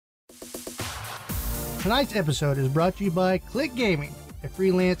Tonight's episode is brought to you by Click Gaming, a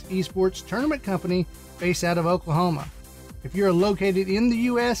freelance esports tournament company based out of Oklahoma. If you're located in the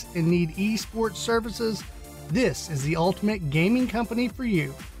U.S. and need esports services, this is the ultimate gaming company for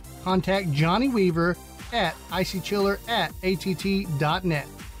you. Contact Johnny Weaver at icychiller@att.net.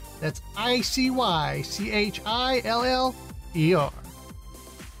 That's ICYCHILLER.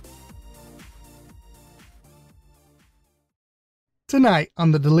 Tonight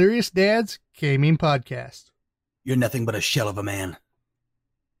on the Delirious Dads Gaming Podcast. You're nothing but a shell of a man.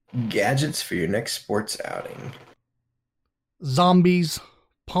 Gadgets for your next sports outing. Zombies,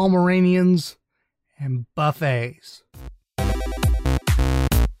 Pomeranians, and buffets.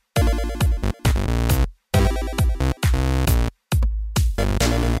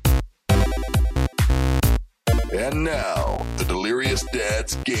 And now, the Delirious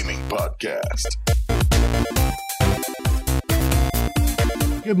Dads Gaming Podcast.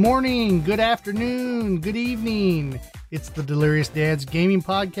 Good morning, good afternoon, good evening. It's the Delirious Dads Gaming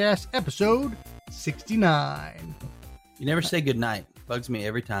Podcast, episode 69. You never say good night. Bugs me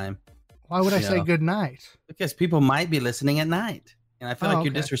every time. Why would I say good night? Because people might be listening at night, and I feel like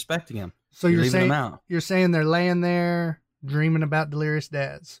you're disrespecting them. So you're leaving saying them out. You're saying they're laying there dreaming about Delirious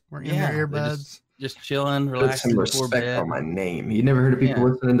Dads, wearing their earbuds, just chilling, Put relaxing some before respect bed. on my name. You never heard of people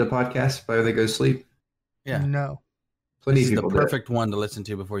listening to podcasts before they go to sleep? Yeah, No. Plenty this of is the people perfect one to listen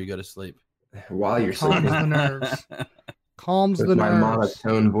to before you go to sleep. while you're Calms sleeping. the nerves. Calms With the my nerves.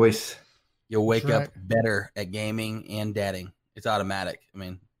 monotone voice. You'll wake That's up better at gaming and dadding. It's automatic. I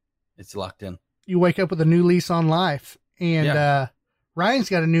mean, it's locked in. You wake up with a new lease on life. And Ryan's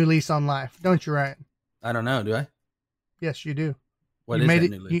got a new lease on life, don't you, Ryan? I don't know. Do I? Yes, you do. What you is made that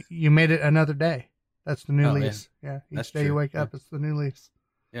it, new lease? You made it another day. That's the new Oh, lease. Yeah. Each That's day you true. wake Yeah. up, it's the new lease.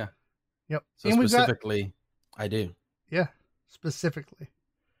 Yeah. Yep. So And we've got- specifically, I do. Yeah, specifically.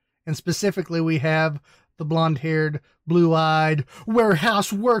 And specifically, we have the blonde-haired, blue-eyed,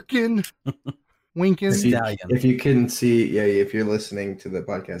 warehouse working, winking. Stallion. If you couldn't see, if you're listening to the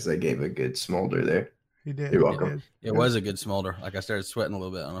podcast, I gave a good smolder there. He did. You're he welcome. did. It was a good smolder. Like I started sweating a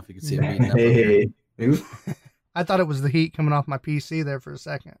little bit. I don't know if you can see it beating up. Hey. Oop. I thought it was the heat coming off my PC there for a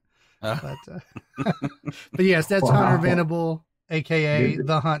second. Uh, But yes, that's Wow. Hunter Venable, a.k.a. Good.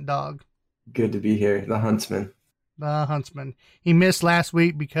 the Hunt Dog, Good to be here. The Huntsman. the Huntsman. He missed last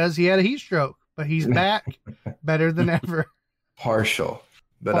week because he had a heat stroke, but he's back better than ever. Partial.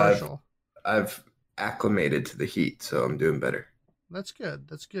 But Partial. I've acclimated to the heat, so I'm doing better. That's good.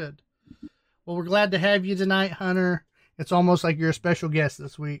 That's good. Well, we're glad to have you tonight, Hunter. It's almost like you're a special guest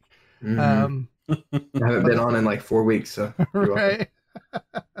this week. Mhm. I haven't been on in like 4 weeks, so you're welcome. Right.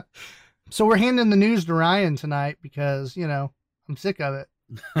 So we're handing the news to Ryan tonight because, I'm sick of it.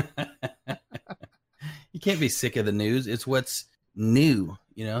 You can't be sick of the news. It's what's new.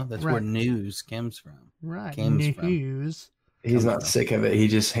 That's where Right. news comes from. Right. Comes from. News. He's not sick of it. He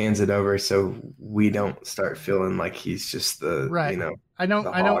just hands it over so we don't start feeling like he's just the Right. the I don't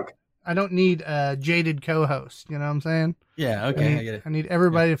hog. I don't need a jaded co-host, you know what I'm saying? Yeah. Okay. I get it. I need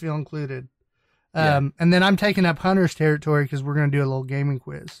everybody to feel included. Yeah. And then I'm taking up Hunter's territory because we're going to do a little gaming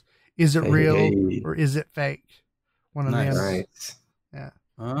quiz. Is it Hey, real hey. or is it fake? One of Nice. them. Nice.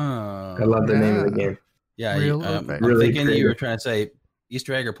 Oh. I love the name of the Yeah. game. Yeah. Real or I'm fake? Really thinking you were creative. trying to say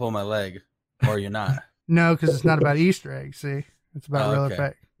Easter egg or pull my leg, or you're not. No, because it's not about Easter eggs. See, it's about Oh, real okay. or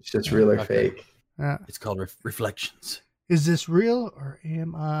fake. It's just real or Okay. fake. Yeah. It's called Reflections. Is this real or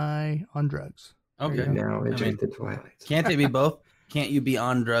am I on drugs? Okay. There you Now mean, enter the twilight. Can't they be both? Can't you be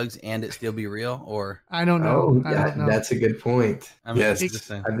on drugs and it still be real? Or I don't Oh, know. I don't know. that's a good point. I mean, Yes, just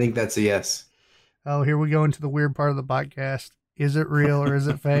saying. I think that's a yes. Oh, here we go into the weird part of the podcast. Is it real or is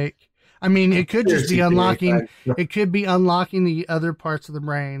it fake? I mean, it could just be Conspiracy unlocking. theory. It could be unlocking the other parts of the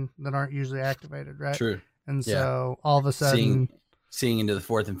brain that aren't usually activated, right? True. And Yeah. so all of a sudden, Seeing into the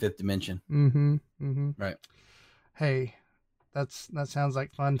fourth and fifth dimension. right. Right. Hey, that sounds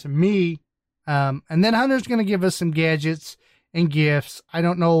like fun to me. And then Hunter's going to give us some gadgets and gifts. I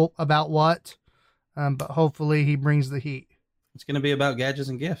don't know about what, but hopefully he brings the heat. It's going to be about gadgets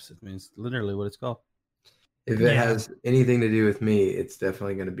and gifts. I mean, it's literally what it's called. If it Yeah. has anything to do with me, it's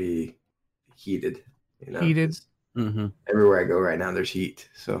definitely going to be heated. Heated. 'cause Mm-hmm. Everywhere I go right now, there's heat.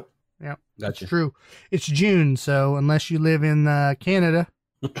 So Yeah, Gotcha. it's true. It's June, so unless you live in Canada,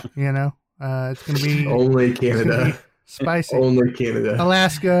 it's going to be only it's gonna Canada. be spicy. Only Canada.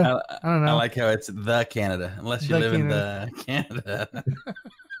 Alaska. I I don't know. like how it's the Canada, unless you The live Canada. in the Canada.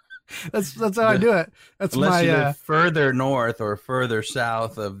 That's how I do it. That's Unless you my. live further north or further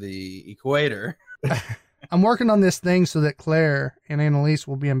south of the equator. I'm working on this thing so that Claire and Annalise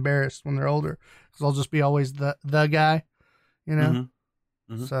will be embarrassed when they're older, because I'll just be always the guy, Mhm.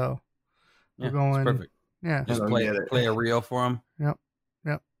 Mhm. So Yeah, We're going. it's perfect. Yeah. Just I don't get it. play a reel for them. Yep.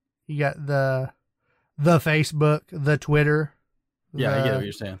 You got the Facebook, the Twitter. Yeah, I get the- what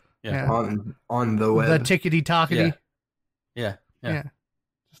you're saying. Yeah. On the The web. tickety tockety. Yeah.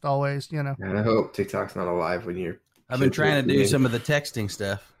 Just always, And I hope TikTok's not alive when you're. I've been trying to do some of the texting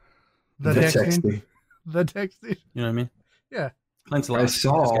stuff. the texting. The texting. You know what I mean? Yeah. Clint's I lost.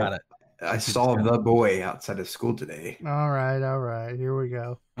 saw- Just got it. I saw the boy outside of school today. All right. Here we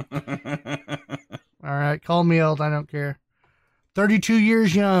go. All right. Call me old. I don't care. 32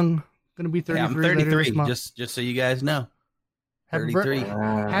 years young. Going to be 33. Yeah, I'm later 33. this month. Just so you guys know. Happy 33. Happy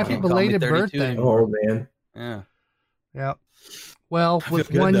Can't call me belated 32 birthday. anymore. Oh man. Yeah. Yep. Well, I feel with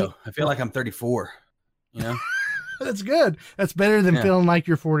good, one, though. I feel like I'm 34. You know? that's good. That's better than Yeah. feeling like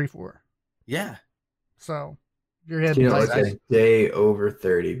you're 44. Yeah. So your head. You know, plays- it's a day over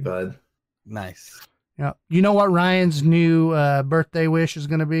 30, bud. Nice. Yeah. You know what Ryan's new birthday wish is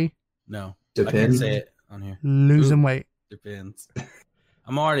going to be? No. I can't Depends. say it on here. Losing weight. Depends.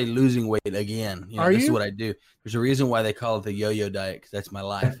 I'm already losing weight again. You know, Are this is you? what I do. There's a reason why they call it the yo-yo diet, because that's my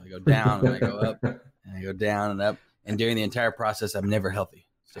life. I go down and I go up, and I go down and up. And during the entire process, I'm never healthy.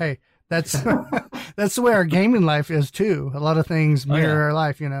 So, Hey, that's that's the way our gaming life is too. A lot of things Oh, mirror yeah. our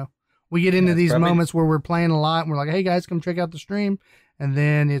life, you know. We get into Yeah, it's these probably- moments where we're playing a lot and we're like, "Hey guys, come check out the stream," and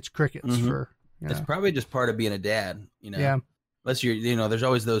then it's crickets Mhm. for it's probably just part of being a dad, you know. yeah. Unless you're, you know, there's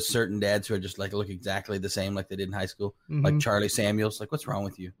always those certain dads who are just like look exactly the same like they did in high school, like Charlie Samuels. Like, what's wrong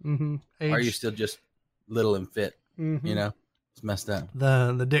with you? Mm-hmm. Why are you still just little and fit? You know, it's messed up.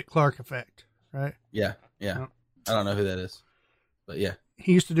 the Dick Clark effect, right? Yeah. Yeah. I don't know who that is, but yeah.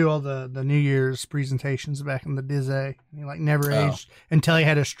 He used to do all the New Year's presentations back in the DZ. He like never Oh. aged until he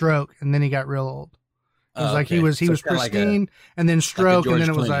had a stroke, and then he got real old. It was like he okay. was So was kinda like a- pristine, and then stroke, and George then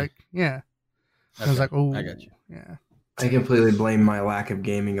it was Clooney. like yeah. I was okay, like, oh, I got you. Yeah. I completely blame my lack of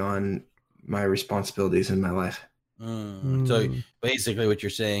gaming on my responsibilities in my life. So basically, what you're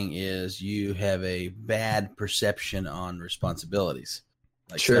saying is you have a bad perception on responsibilities.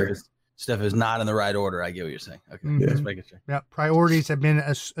 Like Sure. stuff is not in the right order. I get what you're saying. Okay, Mhm. let's make it sure. Yeah, priorities have been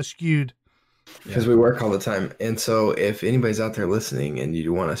askewed. Because we work all the time. And so if anybody's out there listening and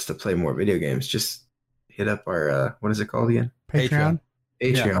you want us to play more video games, just hit up our, what is it called again? Patreon.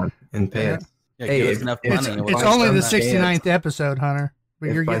 Patreon and pay Yeah. us. Yeah, Hey, give us if- enough it's- money. and It's we'll only the do that. 69th episode, Hunter, but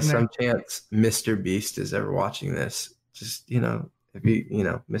If you're by getting there. some chance Mr. Beast is ever watching this, just, if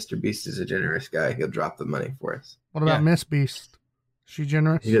Mr. Beast is a generous guy, he'll drop the money for us. What about Yeah. Miss Beast? Is she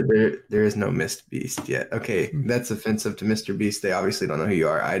generous? There is no Mr. Beast yet. Okay, Hmm. that's offensive to Mr. Beast. They obviously don't know who you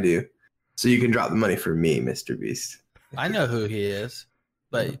are. I do. So you can drop the money for me, Mr. Beast. I know who he is,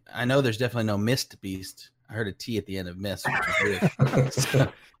 but I know there's definitely no Mist Beast. I heard a T at the end of Mist, which is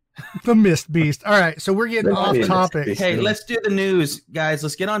weird. The Mist Beast. All right, so we're getting There might off be a Mist topic. Beast. Hey, let's do the news, guys.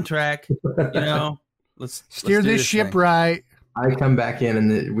 Let's get on track. Let's Steer let's do this ship thing. right. I come back in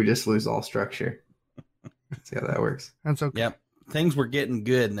and we just lose all structure. See how that works. That's okay. Yep, things were getting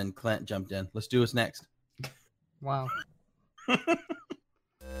good, and then Clint jumped in. Let's do what's next. Wow.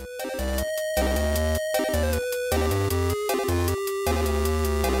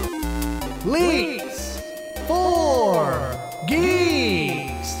 Leaks for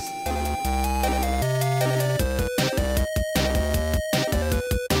Geeks.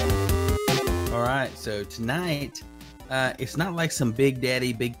 All right, so tonight, it's not like some Big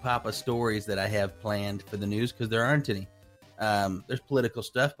Daddy, Big Papa stories that I have planned for the news because there aren't any. There's political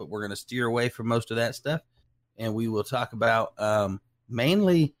stuff, but we're going to steer away from most of that stuff, and we will talk about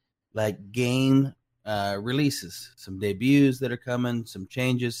mainly like game releases, some debuts that are coming, some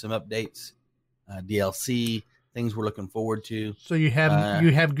changes, some updates, DLC, things we're looking forward to. So you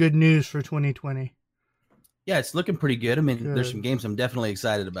have good news for 2020. Yeah, it's looking pretty good. I mean, there's Good. some games I'm definitely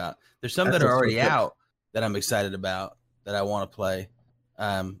excited about. There's some That's that are what's already so good. out that I'm excited about that I want to play.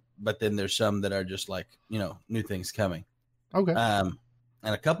 But then there's some that are just like, new things coming. Okay. And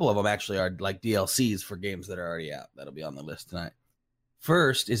a couple of them actually are like DLCs for games that are already out. That'll be on the list tonight.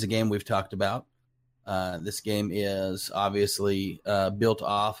 First is a game we've talked about. This game is obviously built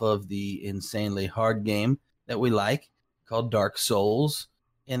off of the insanely hard game that we like called Dark Souls.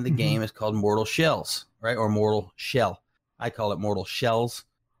 And the Mhm. game is called Mortal Shells, right? Or Mortal Shell. I call it Mortal Shells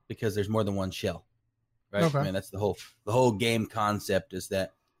because there's more than one shell, right? Okay. I mean, that's the whole game concept is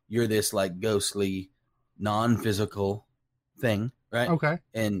that you're this like ghostly, non-physical thing, right? Okay.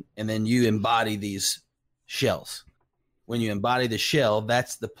 And then you embody these shells. When you embody the shell,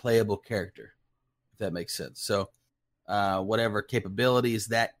 that's the playable character, if that makes sense. So whatever capabilities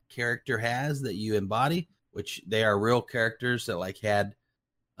that character has that you embody, which they are real characters that like had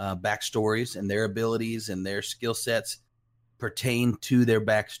backstories, and their abilities and their skill sets pertain to their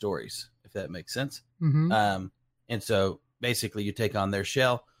backstories, if that makes sense. Mm-hmm. And so basically you take on their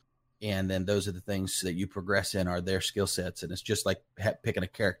shell, and then those are the things that you progress in are their skill sets. And it's just like picking a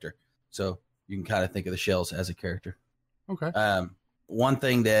character. So you can kind of think of the shells as a character. Okay. One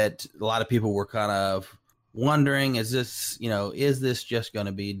thing that a lot of people were kind of wondering is this just going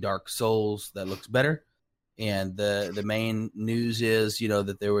to be Dark Souls that looks better? And the main news is,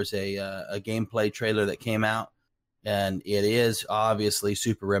 that there was a gameplay trailer that came out, and it is obviously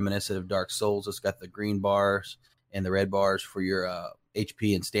super reminiscent of Dark Souls. It's got the green bars and the red bars for your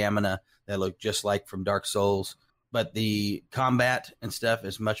HP and stamina that look just like from Dark Souls. But the combat and stuff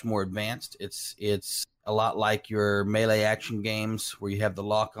is much more advanced. It's a lot like your melee action games where you have the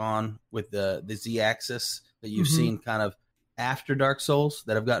lock on with the Z-axis that you've seen kind of after Dark Souls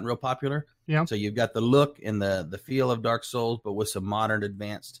that have gotten real popular. Yeah. So you've got the look and the feel of Dark Souls, but with some modern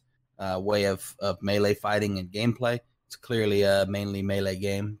advanced way of melee fighting and gameplay. It's clearly a mainly melee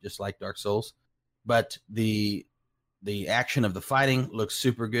game, just like Dark Souls. But the action of the fighting looks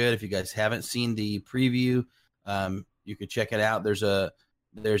super good. If you guys haven't seen the preview, you could check it out. There's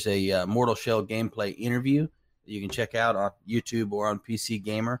a Mortal Shell gameplay interview that you can check out on YouTube or on PC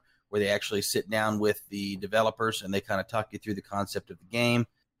Gamer, where they actually sit down with the developers and they kind of talk you through the concept of the game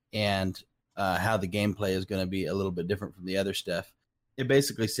and how the gameplay is going to be a little bit different from the other stuff. It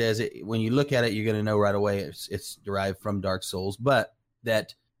basically says when you look at it, you're going to know right away it's derived from Dark Souls, but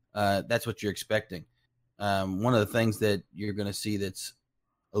that's what you're expecting. One of the things that you're going to see that's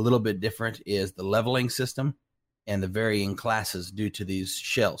a little bit different is the leveling system and the varying classes due to these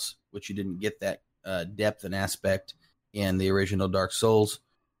shells, which you didn't get that depth and aspect in the original Dark Souls.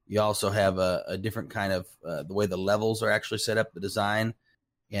 You also have a different kind of the way the levels are actually set up, the design,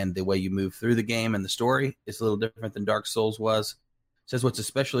 and the way you move through the game and the story is a little different than Dark Souls was. It says what's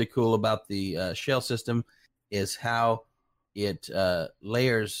especially cool about the shell system is how it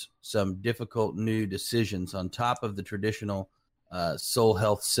layers some difficult new decisions on top of the traditional soul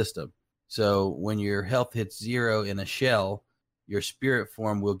health system. So when your health hits 0 in a shell, your spirit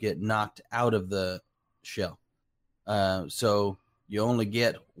form will get knocked out of the shell. So you only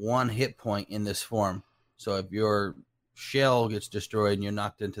get 1 hit point in this form. So if your shell gets destroyed and you're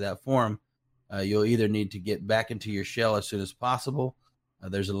knocked into that form, you'll either need to get back into your shell as soon as possible.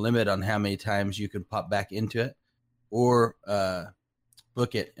 There's a limit on how many times you can pop back into it, or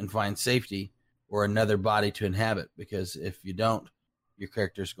book it and find safety or another body to inhabit, because if you don't, your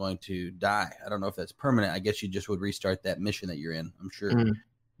character's going to die. I don't know if that's permanent. I guess you just would restart that mission that you're in, I'm sure.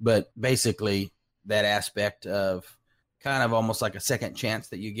 But basically, that aspect of kind of almost like a second chance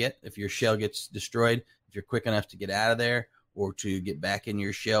that you get if your shell gets destroyed, if you're quick enough to get out of there or to get back in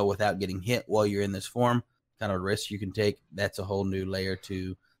your shell without getting hit while you're in this form, kind of a risk you can take. That's a whole new layer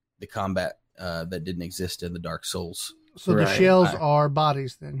to the combat that didn't exist in the Dark Souls. So the shells are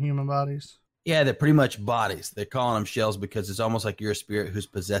bodies then, human bodies? Yeah, they're pretty much bodies. They're calling them shells because it's almost like you're a spirit who's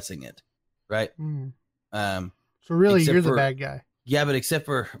possessing it, right? So really, you're the bad guy. Yeah, but except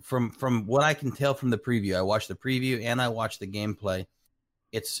for from what I can tell from the preview, I watched the preview and I watched the gameplay.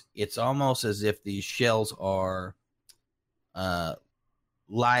 It's almost as if these shells are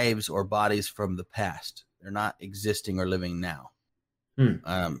lives or bodies from the past. They're not existing or living now.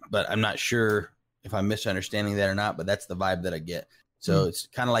 But I'm not sure if I'm misunderstanding that or not, but that's the vibe that I get. So it's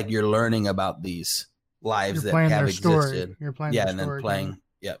kind of like you're learning about these lives that have existed. You're playing and then playing,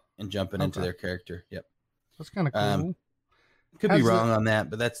 and jumping into their character. That's kind of cool. Could be wrong on that,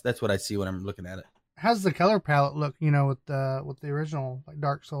 but that's what I see when I'm looking at it. How's the color palette look? With the original like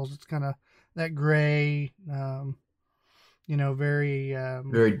Dark Souls, it's kind of that gray, very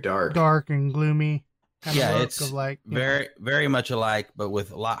very dark and gloomy. It's of like very very much alike, but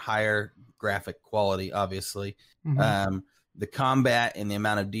with a lot higher graphic quality. Obviously, the combat and the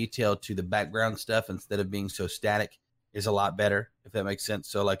amount of detail to the background stuff, instead of being so static, is a lot better. If that makes sense.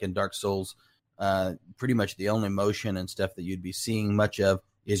 So, like in Dark Souls, pretty much the only motion and stuff that you'd be seeing much of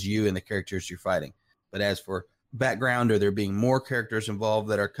is you and the characters you're fighting. But as for background, or there being more characters involved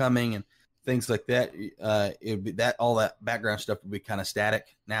that are coming and things like that, it would be that all that background stuff would be kind of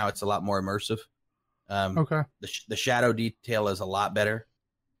static. Now it's a lot more immersive. The shadow detail is a lot better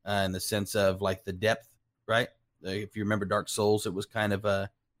in the sense of like the depth, right? If you remember Dark Souls, it was kind of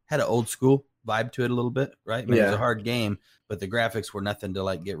had an old school vibe to it a little bit, right? It was a hard game, but the graphics were nothing to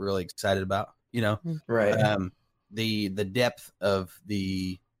like get really excited about, Right. The depth of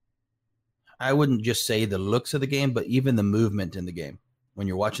I wouldn't just say the looks of the game, but even the movement in the game. When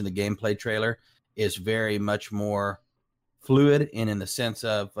you're watching the gameplay trailer, is very much more fluid, and in the sense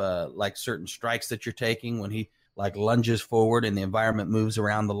of like certain strikes that you're taking when he like lunges forward and the environment moves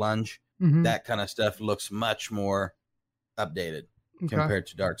around the lunge. That kind of stuff looks much more updated. compared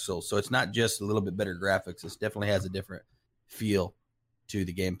to Dark Souls. So it's not just a little bit better graphics. It definitely has a different feel to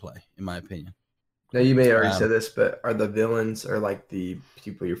the gameplay, in my opinion. Now, you may already say this, but are the villains or like the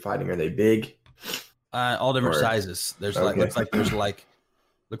people you're fighting, are they big? All different sizes. There's Okay. looks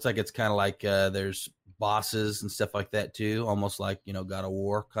like it's kind of like there's bosses and stuff like that too, almost like God of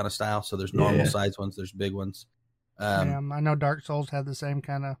War kind of style. So there's normal size ones, there's big ones. I know Dark Souls had the same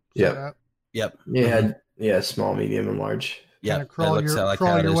kind of setup. Yep. Yeah, small, medium, and large. Yeah, crawl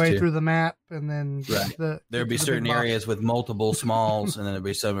your way through the map, and then there'd be certain areas with multiple smalls, and then there'd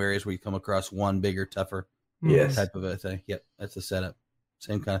be some areas where you come across one bigger, tougher type of a thing. Yep, that's the setup.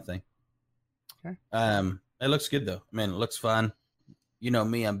 Same kind of thing. Okay. It looks good though. I mean, it looks fun. You know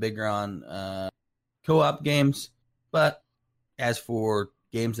me, I'm bigger on co-op games, but as for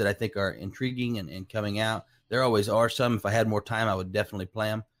games that I think are intriguing and coming out, there always are some. If I had more time, I would definitely play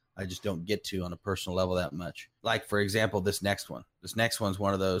them. I just don't get to on a personal level that much. Like, for example, this next one. This next one's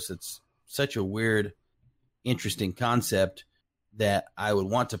one of those that's such a weird, interesting concept that I would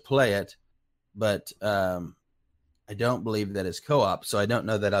want to play it, but I don't believe that it's co-op, so I don't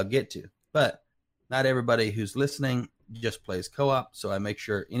know that I'll get to. But not everybody who's listening just plays co-op, so I make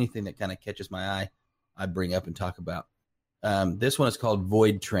sure anything that kind of catches my eye, I bring up and talk about. This one is called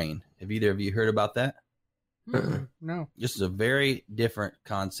Void Train. Have either of you heard about that? No. This is a very different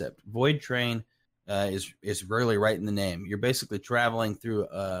concept. Void Train is really right in the name. You're basically traveling through,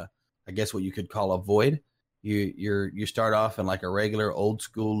 I guess what you could call a void. You start off in like a regular old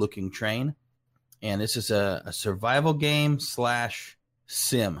school looking train, and this is a survival game /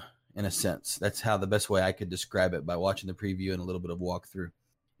 sim in a sense. That's how the best way I could describe it by watching the preview and a little bit of walkthrough.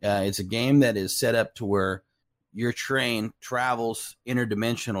 It's a game that is set up to where your train travels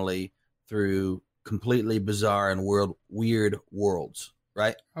interdimensionally through completely bizarre and weird worlds,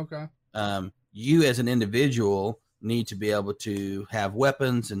 right? Okay. You as an individual need to be able to have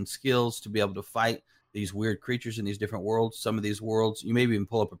weapons and skills to be able to fight these weird creatures in these different worlds. Some of these worlds, you maybe even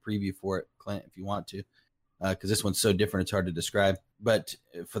pull up a preview for it, Clint, if you want to, because this one's so different, it's hard to describe. But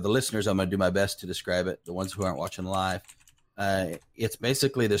for the listeners, I'm going to do my best to describe it, the ones who aren't watching live. It's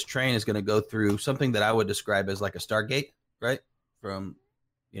basically this train is going to go through something that I would describe as like a Stargate, right? From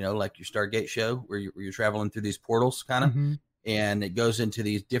like your Stargate show where you're traveling through these portals kind of, and it goes into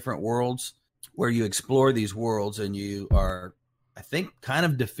these different worlds where you explore these worlds, and you are, I think, kind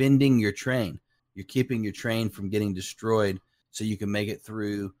of defending your train. You're keeping your train from getting destroyed so you can make it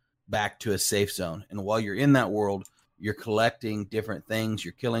through back to a safe zone. And while you're in that world, you're collecting different things.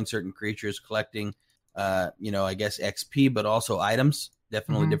 You're killing certain creatures, collecting, I guess XP, but also items,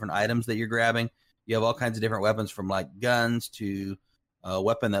 definitely different items that you're grabbing. You have all kinds of different weapons, from like guns to a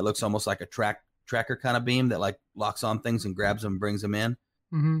weapon that looks almost like a tracker kind of beam that like locks on things and grabs them and brings them in.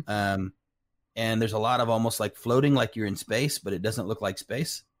 And there's a lot of almost like floating, like you're in space, but it doesn't look like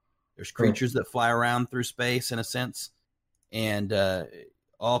space. There's creatures that fly around through space in a sense, and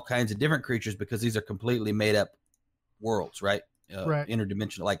all kinds of different creatures, because these are completely made up worlds, right?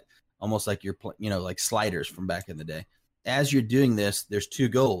 Interdimensional, like almost like you're, like sliders from back in the day. As you're doing this, there's two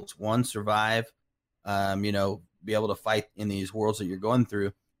goals. One, survive, be able to fight in these worlds that you're going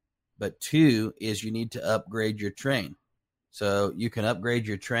through. But two is you need to upgrade your train. So you can upgrade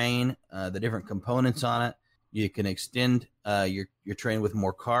your train, the different components on it. You can extend your train with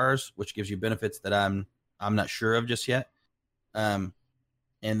more cars, which gives you benefits that I'm not sure of just yet. And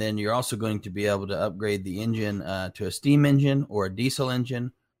then you're also going to be able to upgrade the engine to a steam engine or a diesel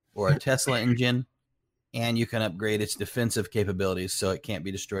engine or a Tesla engine. And you can upgrade its defensive capabilities so it can't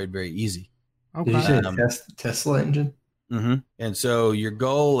be destroyed very easy. Okay. Did you say Tesla engine? And so your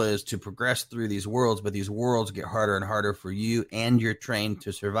goal is to progress through these worlds, but these worlds get harder and harder for you and your train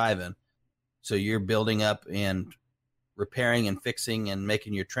to survive in. So you're building up and repairing and fixing and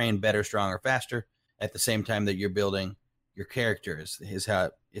making your train better, stronger, faster at the same time that you're building your character is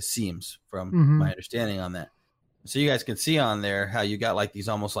how it seems from my understanding on that. So you guys can see on there how you got like these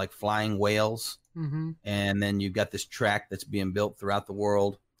almost like flying whales, and then you've got this track that's being built throughout the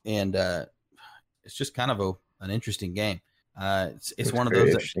world, and it's just kind of an interesting game. It's one of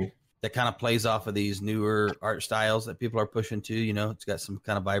those that kind of plays off of these newer art styles that people are pushing to. It's got some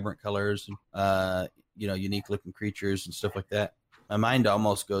kind of vibrant colors, and unique looking creatures and stuff like that. My mind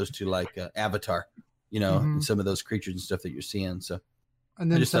almost goes to like Avatar, and some of those creatures and stuff that you're seeing. So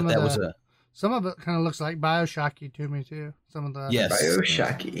and then I just thought that was some of it kind of looks like Bioshocky to me too. Some of the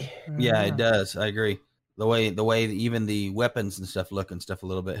Bioshocky. Yeah, it does. I agree. The way even the weapons and stuff look and stuff a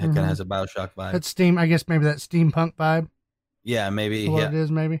little bit, it kind of has a Bioshock vibe. That's I guess maybe that steampunk vibe. Yeah, maybe. What it is,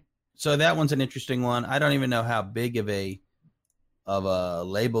 maybe. So that one's an interesting one. I don't even know how big of a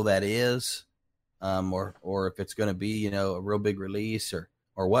label that is. or if it's going to be, a real big release or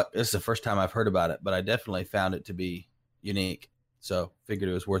what. This is the first time I've heard about it, but I definitely found it to be unique. So figured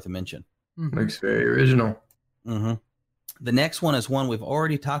it was worth a mention. Looks very original. Mm-hmm. The next one is one we've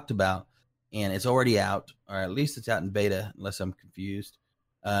already talked about, and it's already out, or at least it's out in beta, unless I'm confused.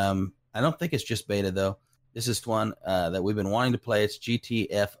 I don't think it's just beta, though. This is one that we've been wanting to play. It's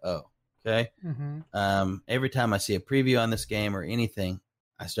GTFO. Okay. Every time I see a preview on this game or anything,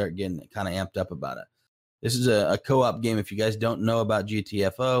 I start getting kind of amped up about it. This is a co-op game. If you guys don't know about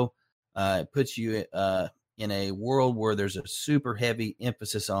GTFO, it puts you in a world where there's a super heavy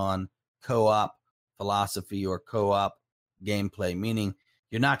emphasis on co-op philosophy or co-op gameplay, meaning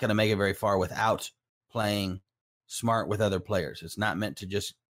you're not going to make it very far without playing smart with other players. It's not meant to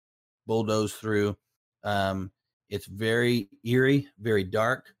just bulldoze through. It's very eerie, very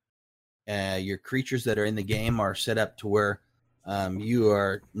dark. Your creatures that are in the game are set up to where you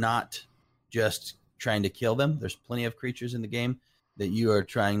are not just trying to kill them. There's plenty of creatures in the game that you are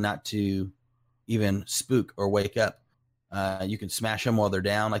trying not to even spook or wake up. You can smash them while they're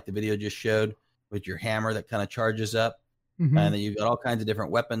down, like the video just showed, with your hammer that kind of charges up. And then you've got all kinds of different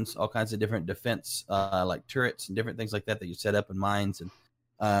weapons, all kinds of different defense, like turrets and different things like that you set up in mines.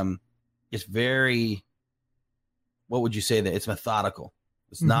 And it's very, what would you say that it's methodical.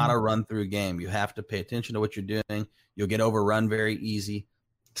 It's not a run-through game. You have to pay attention to what you're doing. You'll get overrun very easy.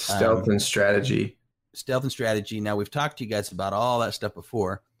 Stealth and strategy. Stealth and strategy. Now, we've talked to you guys about all that stuff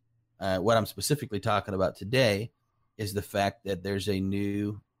before. What I'm specifically talking about today is the fact that there's a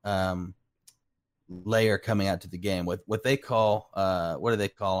new layer coming out to the game with what they call, what do they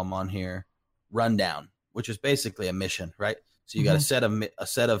call them on here? Rundown, which is basically a mission, right? So you got a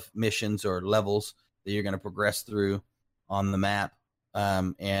set of missions or levels that you're going to progress through on the map.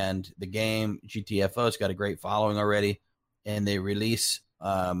 And the game GTFO has got a great following already, and they release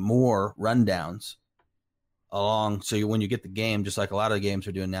more rundowns along. So when you get the game, just like a lot of the games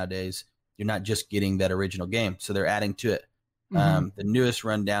are doing nowadays, you're not just getting that original game. So they're adding to it. The newest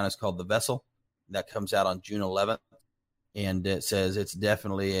rundown is called The Vessel. That comes out on June 11th. And it says it's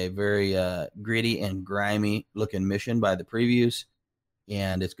definitely a very gritty and grimy looking mission by the previews.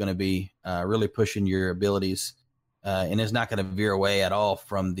 And it's going to be really pushing your abilities. And it's not going to veer away at all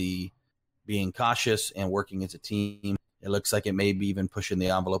from the being cautious and working as a team. It looks like it may be even pushing the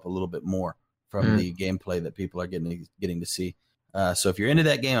envelope a little bit more from the gameplay that people are getting to see. So if you're into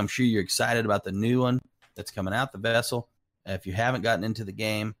that game, I'm sure you're excited about the new one that's coming out, The Vessel. If you haven't gotten into the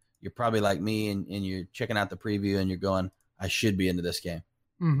game, you're probably like me and you're checking out the preview and you're going, I should be into this game.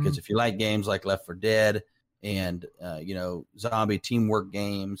 Because if you like games like Left 4 Dead and, zombie teamwork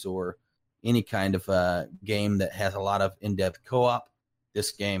games or any kind of game that has a lot of in-depth co-op,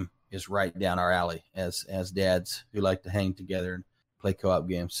 this game is right down our alley as dads who like to hang together and play co-op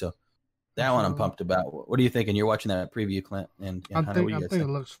games. So that one I'm pumped about. What are you thinking? You're watching that preview, Clint, and Hunter, what do you guys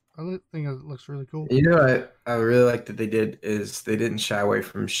think? I think it looks really cool. I really like that they didn't shy away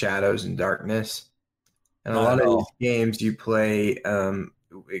from shadows and darkness. And a lot of these games you play,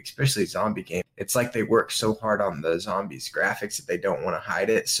 especially zombie games, it's like they work so hard on the zombies' graphics that they don't want to hide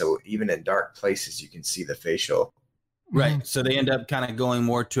it. So even in dark places, you can see the facial. Right. So they end up kind of going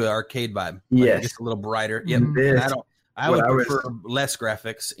more to an arcade vibe. Yes. Just a little brighter. Yep. I would prefer less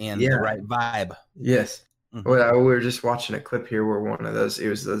graphics and the right vibe. Yes. Well, we were just watching a clip here where one of those, it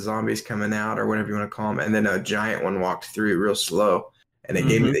was the zombies coming out or whatever you want to call them, and then a giant one walked through real slow, and it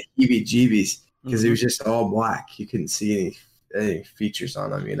gave me the heebie-jeebies because it was just all black. You couldn't see any features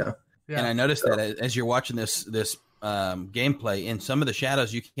on them, Yeah. And I noticed that as you're watching this gameplay, in some of the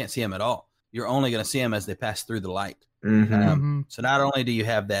shadows, you can't see them at all. You're only going to see them as they pass through the light. So not only do you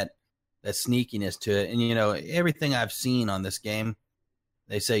have that sneakiness to it, and everything I've seen on this game,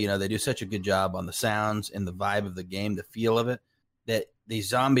 they say they do such a good job on the sounds and the vibe of the game, the feel of it, that these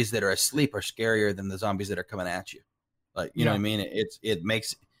zombies that are asleep are scarier than the zombies that are coming at you. Like you know what I mean?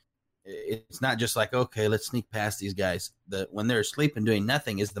 It's not just like, okay, let's sneak past these guys. When they're asleep and doing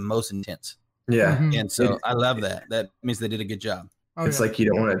nothing is the most intense. Yeah, and so I love that. That means they did a good job. It's like you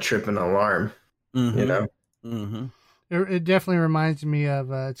don't want to trip an alarm. It definitely reminds me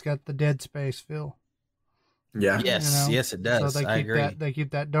of it's got the Dead Space feel. Yeah. Yes, it does. So I agree. They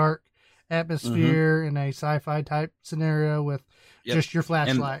keep that dark atmosphere in a sci-fi type scenario with just your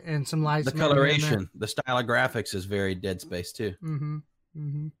flashlight and some lights. The coloration, the style of graphics is very Dead Space too.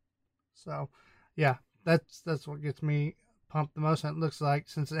 So, yeah, that's what gets me pumped the most. And it looks like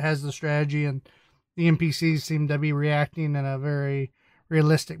since it has the strategy and the NPCs seem to be reacting in a very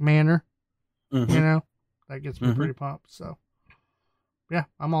realistic manner, that gets me pretty pumped. So, yeah,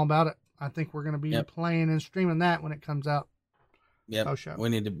 I'm all about it. I think we're going to be playing and streaming that when it comes out. Yeah, we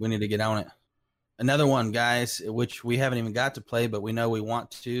need to get on it. Another one, guys, which we haven't even got to play, but we know we want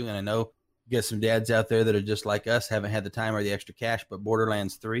to. And I know get some dads out there that are just like us, haven't had the time or the extra cash, but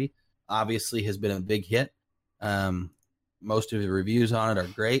Borderlands 3 obviously has been a big hit. Most of the reviews on it are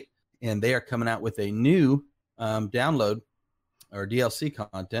great, and they are coming out with a new download or DLC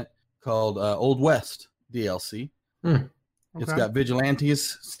content called Old West DLC. Okay. It's got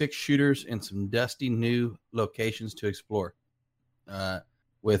vigilantes, 6 shooters, and some dusty new locations to explore.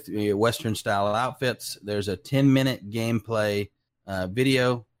 With Western-style outfits, there's a 10-minute gameplay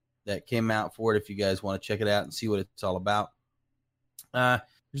video that came out for it if you guys want to check it out and see what it's all about.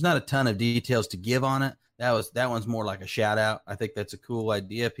 There's not a ton of details to give on it. That one's more like a shout out. I think that's a cool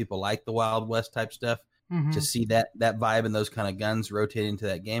idea. People like the Wild West type stuff. To see that vibe and those kind of guns rotate into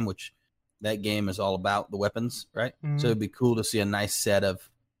that game, which that game is all about the weapons, right? So it'd be cool to see a nice set of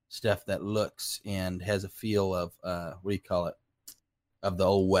stuff that looks and has a feel of what do you call it? Of the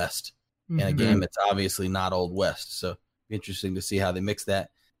Old West. In a game that's obviously not Old West. So interesting to see how they mix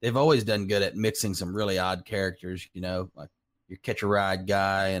that. They've always done good at mixing some really odd characters, like your catch a ride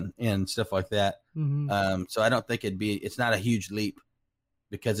guy and stuff like that. So I don't think it's not a huge leap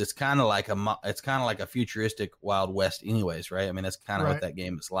because it's kind of like a futuristic Wild West anyways, right? I mean, that's kind of what that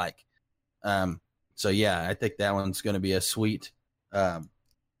game is like. So yeah, I think that one's going to be a sweet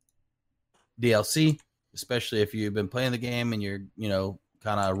DLC, especially if you've been playing the game and you're,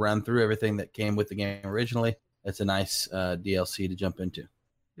 kind of run through everything that came with the game originally. That's a nice DLC to jump into.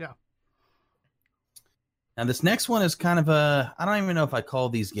 Yeah. Now, this next one is kind of I don't even know if I call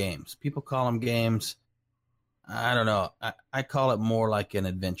these games. People call them games. I don't know. I call it more like an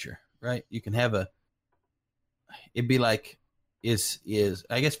adventure, right? You can have it'd be like,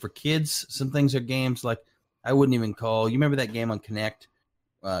 I guess for kids, some things are games like I wouldn't even call, you remember that game on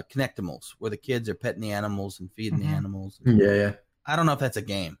Connectimals, where the kids are petting the animals and feeding the animals? Yeah. I don't know if that's a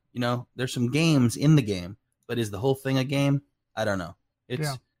game. There's some games in the game, but is the whole thing a game? I don't know.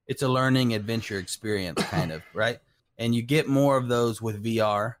 It's a learning adventure experience kind of, right? And you get more of those with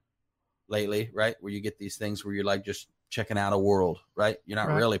VR lately, right? Where you get these things where you're like just checking out a world, right? You're not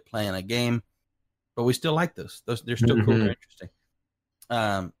really playing a game, but we still like those. They're still cool. They're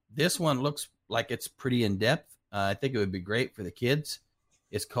interesting. This one looks like it's pretty in depth. I think it would be great for the kids.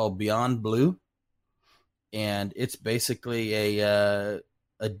 It's called Beyond Blue, and it's basically a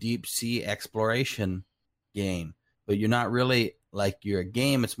deep sea exploration game. But you're not really like you're a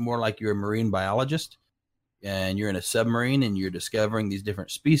game. It's more like you're a marine biologist, and you're in a submarine, and you're discovering these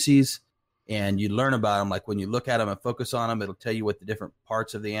different species, and you learn about them. Like when you look at them and focus on them, it'll tell you what the different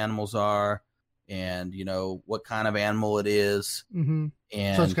parts of the animals are, and what kind of animal it is. And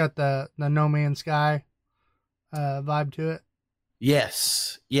so it's got the No Man's Sky vibe to it.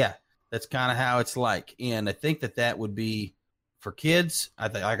 Yes, yeah, that's kind of how it's like, and I think that would be for kids. I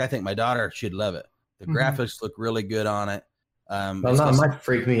think my daughter should love it. The graphics look really good on it. Well, no, it might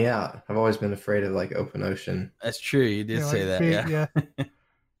freak me out. I've always been afraid of like open ocean. That's true. You did say that, yeah.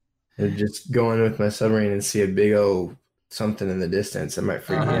 And just going with my submarine and see a big old something in the distance, it might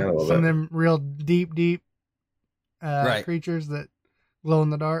freak me out a little bit. Some of them real deep creatures that glow in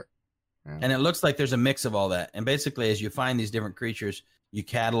the dark. Yeah. And it looks like there's a mix of all that. And basically, as you find these different creatures, you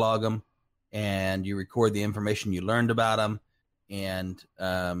catalog them and you record the information you learned about them. And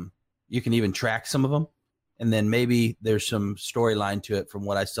you can even track some of them. And then maybe there's some storyline to it from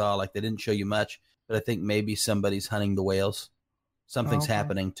what I saw. Like they didn't show you much, but I think maybe somebody's hunting the whales. Something's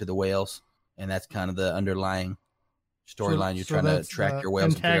happening to the whales. And that's kind of the underlying storyline. You're trying to track your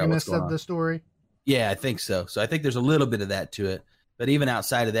whales and figure out what's going on. Of the story. Yeah, I think so. So I think there's a little bit of that to it. But even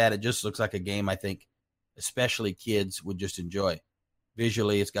outside of that, it just looks like a game I think especially kids would just enjoy.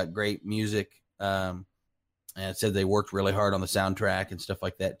 Visually, it's got great music. And it said they worked really hard on the soundtrack and stuff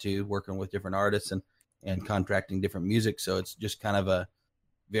like that too, working with different artists and contracting different music. So it's just kind of a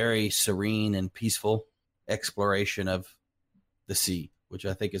very serene and peaceful exploration of the sea, which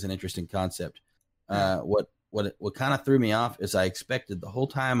I think is an interesting concept. What kind of threw me off is I expected the whole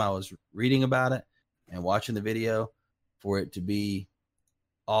time I was reading about it and watching the video for it to be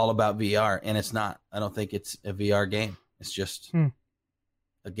all about VR, and it's not. I don't think it's a VR game. It's just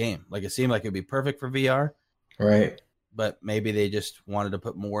a game. Like it seemed like it'd be perfect for VR, right? But maybe they just wanted to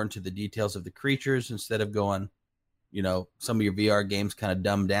put more into the details of the creatures instead of going, some of your VR games kind of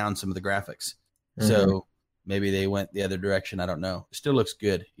dumb down some of the graphics. So maybe they went the other direction. I don't know. It still looks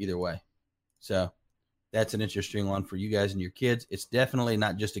good either way. So that's an interesting one for you guys and your kids. It's definitely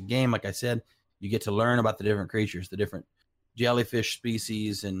not just a game. Like I said, you get to learn about the different creatures, the different jellyfish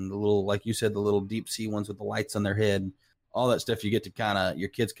species, and the little, like you said, the little deep sea ones with the lights on their head, all that stuff. You get to your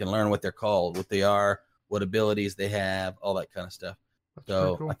kids can learn what they're called, what they are, what abilities they have, all that kind of stuff. That's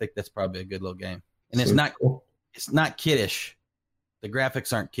so cool. I think that's probably a good little game. And So cool. it's not kiddish. The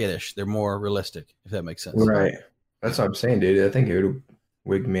graphics aren't kiddish. They're more realistic, if that makes sense. Right. That's what I'm saying, dude. I think it would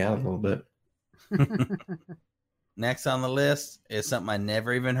wig me out a little bit. Next on the list is something I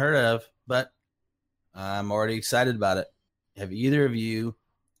never even heard of, but I'm already excited about it. Have either of you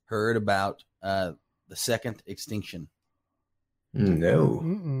heard about the Second Extinction? No.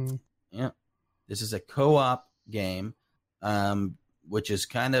 Mm-mm. Yeah. This is a co-op game, which is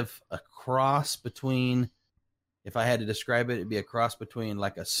kind of a cross between, if I had to describe it, it'd be a cross between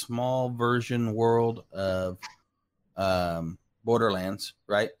like a small version world of Borderlands,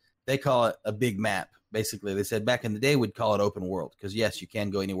 right? They call it a big map. Basically, they said back in the day, we'd call it open world because, yes, you can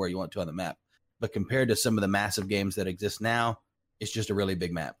go anywhere you want to on the map. But compared to some of the massive games that exist now, it's just a really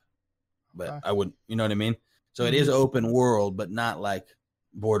big map. But I wouldn't, you know what I mean? So it is open world, but not like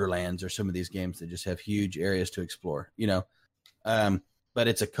Borderlands or some of these games that just have huge areas to explore, you know. But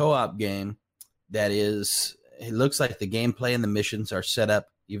it's a co-op game that is, it looks like the gameplay and the missions are set up,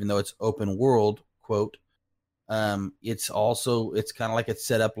 even though it's open world, quote. It's kind of like it's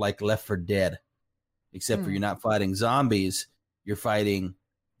set up like Left 4 Dead, except for you're not fighting zombies, you're fighting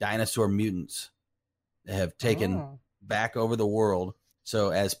dinosaur mutants that have taken back over the world.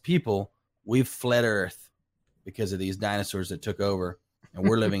 So as people, we've fled Earth because of these dinosaurs that took over, and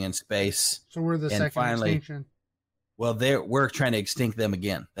we're living in space. So we're the second extinction. Well, we're trying to extinct them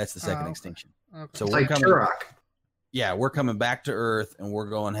again. That's the second extinction. Okay. So It's we're like coming. Turok. Yeah, we're coming back to Earth, and we're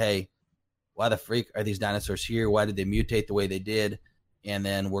going, hey, why the freak are these dinosaurs here? Why did they mutate the way they did? And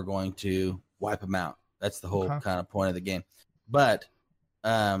then we're going to wipe them out. That's the whole kind of point of the game. But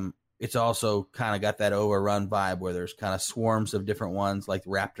it's also kind of got that overrun vibe where there's kind of swarms of different ones, like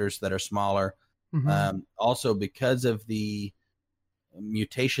raptors that are smaller. Also, because of the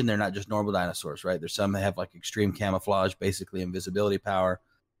mutation, they're not just normal dinosaurs, right? There's some that have like extreme camouflage, basically invisibility power.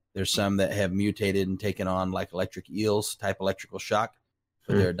 There's some that have mutated and taken on like electric eels type electrical shock,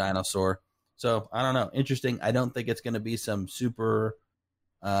 but they're a dinosaur. So I don't know. Interesting. I don't think it's going to be some super.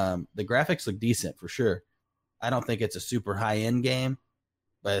 The graphics look decent for sure. I don't think it's a super high end game,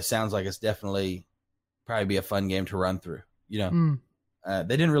 but it sounds like it's definitely probably be a fun game to run through. You know,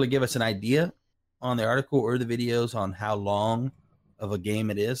 they didn't really give us an idea on the article or the videos on how long of a game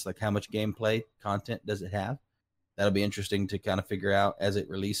it is, like how much gameplay content does it have. That'll be interesting to kind of figure out as it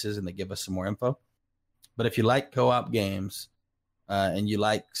releases and they give us some more info. But if you like co-op games and you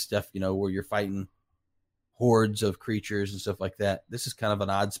like stuff, you know, where you're fighting hordes of creatures and stuff like that, this is kind of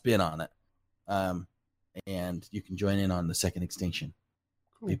an odd spin on it. And you can join in on the Second Extinction,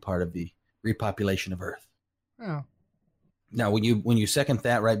 be part of the repopulation of Earth. Oh. Now, when you second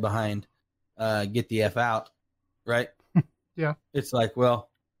that right behind Get the F Out, right? Yeah. It's like, well,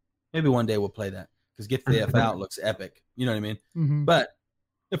 maybe one day we'll play that because Get the F Out looks epic. You know what I mean? Mm-hmm. But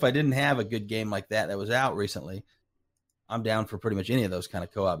if I didn't have a good game like that was out recently, I'm down for pretty much any of those kind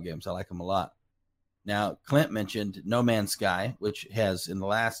of co-op games. I like them a lot. Now, Clint mentioned No Man's Sky, which has in the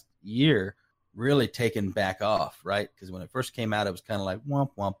last year really taken back off, right? Because when it first came out, it was kind of like womp,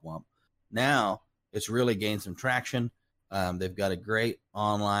 womp, womp. Now it's really gained some traction. They've got a great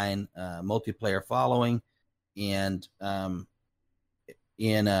online multiplayer following. And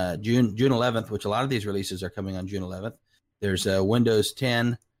in June 11th, which a lot of these releases are coming on June 11th, there's a Windows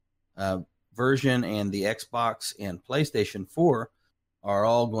 10 version, and the Xbox and PlayStation 4 are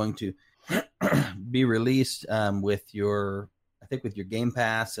all going to be released with your Game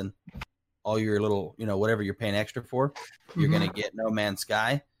Pass and all your little, you know, whatever you're paying extra for. You're going to get No Man's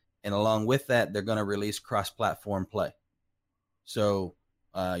Sky, and along with that, they're going to release cross-platform play. So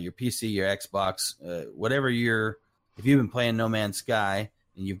your PC, your Xbox, whatever if you've been playing No Man's Sky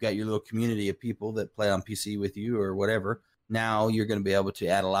and you've got your little community of people that play on PC with you or whatever, now you're going to be able to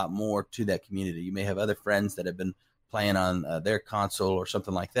add a lot more to that community. You may have other friends that have been playing on their console or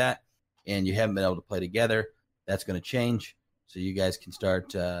something like that, and you haven't been able to play together. That's going to change. So you guys can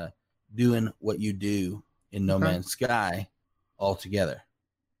start doing what you do in No Man's Sky all together.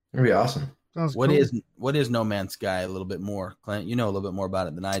 That'd be awesome. Sounds What cool. is No Man's Sky a little bit more, Clint? You know a little bit more about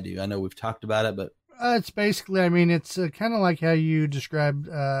it than I do. I know we've talked about it, but It's basically, I mean, it's kind of like how you described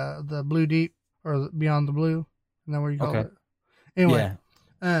the Blue Deep or Beyond the Blue. Isn't that what you call it? Anyway,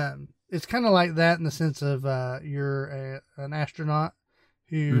 it's kind of like that in the sense of you're an astronaut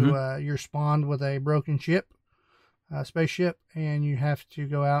who you're spawned with a broken ship, spaceship, and you have to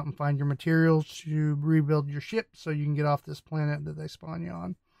go out and find your materials to rebuild your ship so you can get off this planet that they spawn you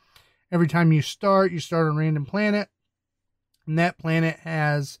on. Every time you start on a random planet, and that planet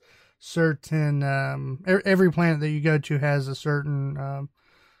has certain, every planet that you go to has a certain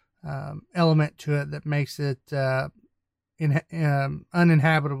element to it that makes it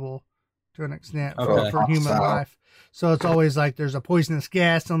uninhabitable to an extent Okay. for human Hostile. life. So it's always like there's a poisonous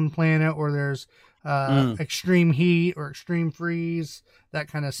gas on the planet, or there's extreme heat or extreme freeze, that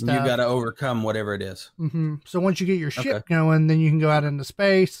kind of stuff. You got to overcome whatever it is. Mm-hmm. So once you get your ship going, then you can go out into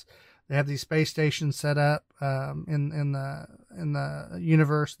space. They have these space stations set up in the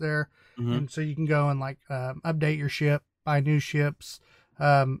universe there, and so you can go and like update your ship, buy new ships,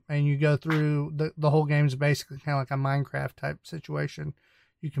 and you go through the whole game is basically kind of like a Minecraft type situation.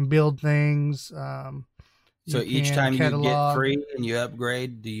 You can build things. So each time you get free and you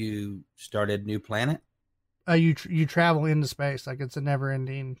upgrade, do you start a new planet? You travel into space, like it's a never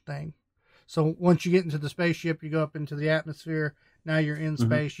ending thing. So once you get into the spaceship, you go up into the atmosphere. Now you're in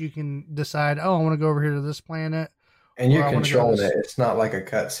space. You can decide, I want to go over here to this planet. And you're controlling it. It's not like a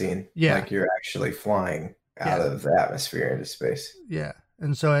cutscene. Yeah. Like you're actually flying out of the atmosphere into space. Yeah.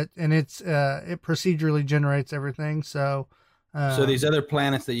 And so it procedurally generates everything. So these other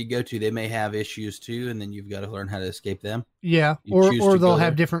planets that you go to, they may have issues too, and then you've got to learn how to escape them. Yeah. Or they'll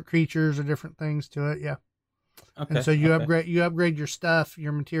have different creatures or different things to it. Yeah. Okay. And so you upgrade your stuff,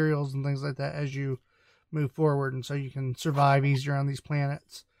 your materials and things like that as you move forward, and so you can survive easier on these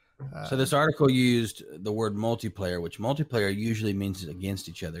planets. So this article used the word multiplayer, which multiplayer usually means against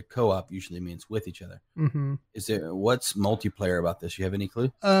each other. Co-op usually means with each other. Mm-hmm. What's multiplayer about this? You have any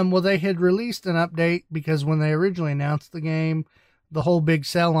clue? Well, they had released an update because when they originally announced the game, the whole big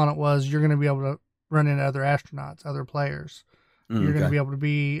sell on it was you're going to be able to run into other astronauts, other players. You're going to be able to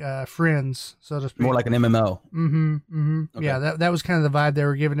be friends, so to speak. More like an MMO. Mm-hmm. Mm-hmm. Okay. Yeah, that was kind of the vibe they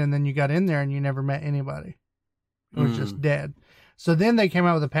were giving, and then you got in there and you never met anybody. It was just dead. So then they came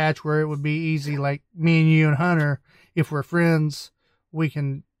out with a patch where it would be easy, like me and you and Hunter, if we're friends, we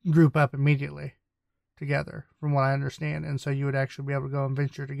can group up immediately together, from what I understand. And so you would actually be able to go and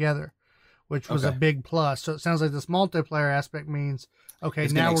venture together, which was a big plus. So it sounds like this multiplayer aspect means, okay,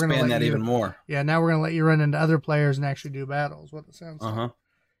 it's now we're going to let that you, even more. Yeah, now we're going to let you run into other players and actually do battles, what it sounds like.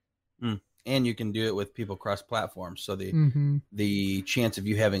 And you can do it with people cross-platform, so the chance of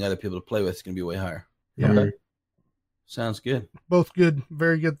you having other people to play with is going to be way higher. Yeah. Okay. Sounds good. Both good,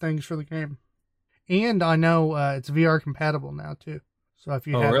 very good things for the game. And I know it's VR compatible now too. So if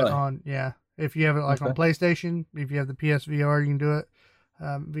you have it on, if you have it like on PlayStation, if you have the PSVR, you can do it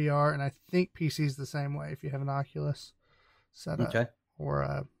VR. And I think PC is the same way if you have an Oculus setup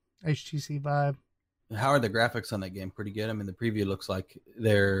or HTC Vive. How are the graphics on that game? Pretty good. I mean, the preview looks like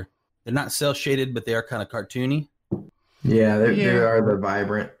they're not cel shaded, but they are kind of cartoony. Yeah, they are the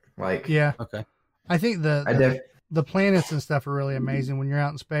vibrant Okay. I think the planets and stuff are really amazing. When you're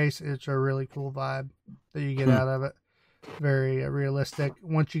out in space, it's a really cool vibe that you get out of it. Very realistic.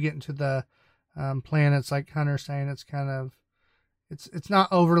 Once you get into the planets, like Hunter's saying, it's kind of, it's not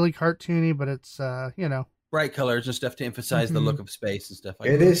overly cartoony, but it's, bright colors and stuff to emphasize the look of space and stuff like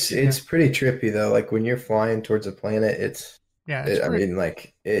that. It is. It's pretty trippy though. Like when you're flying towards a planet, it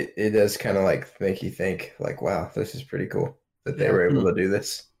does kind of like make you think like, wow, this is pretty cool that they were able to do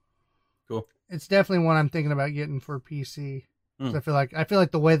this. Cool. It's definitely one I'm thinking about getting for PC. I feel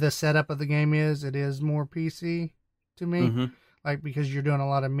like the way the setup of the game is, it is more PC to me. Like because you're doing a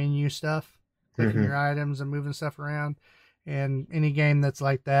lot of menu stuff, clicking your items and moving stuff around. And any game that's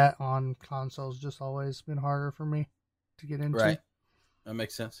like that on consoles just always been harder for me to get into. Right. That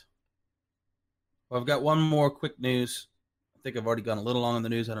makes sense. Well, I've got one more quick news. I think I've already gone a little long on the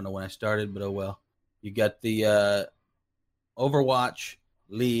news. I don't know when I started, but oh well. You got the Overwatch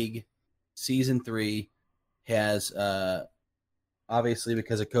League Season 3 has, obviously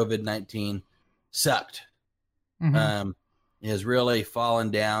because of COVID-19, sucked. It has really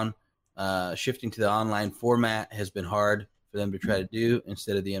fallen down. Shifting to the online format has been hard for them to try to do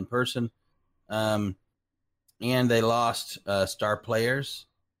instead of the in-person. And they lost star players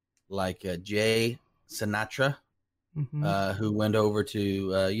like Jay Sinatra, who went over to,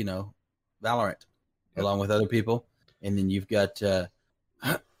 Valorant along with other people. And then you've got,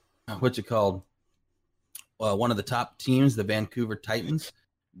 what's it called? Well, one of the top teams, the Vancouver Titans,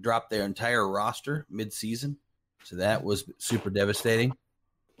 dropped their entire roster mid-season. So that was super devastating.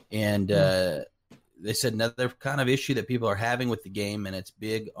 And they said another kind of issue that people are having with the game and its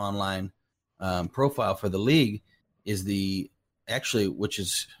big online profile for the league is which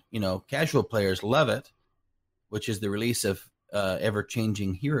is, casual players love it, which is the release of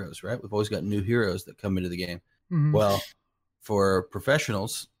ever-changing heroes, right? We've always got new heroes that come into the game. Well, for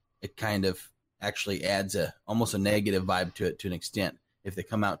professionals, it kind of actually adds almost a negative vibe to it to an extent if they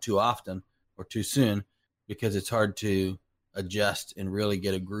come out too often or too soon, because it's hard to adjust and really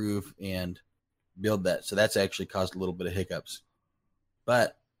get a groove and build that. So that's actually caused a little bit of hiccups.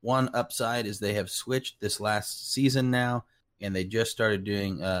 But one upside is they have switched this last season now, and they just started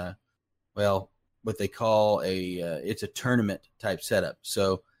doing what they call it's a tournament type setup.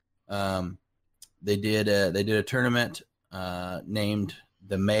 So they did a tournament named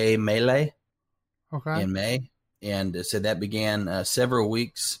the May Melee in May, and so that began several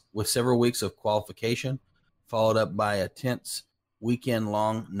weeks of qualification, followed up by a tense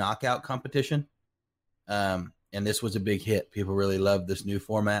weekend-long knockout competition. And this was a big hit. People really loved this new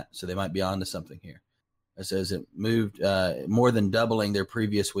format, so they might be on to something here. It says it moved more than doubling their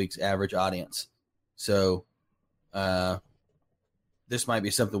previous week's average audience. So this might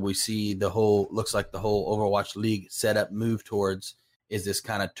be something we see looks like the whole Overwatch League setup move towards, is this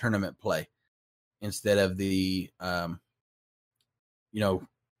kind of tournament play instead of the, I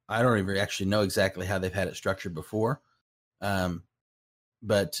don't even actually know exactly how they've had it structured before.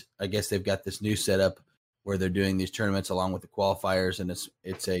 But I guess they've got this new setup where they're doing these tournaments along with the qualifiers, and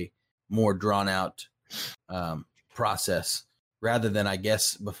it's a more drawn out process rather than, I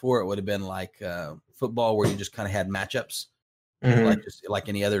guess before it would have been like football, where you just kind of had matchups, like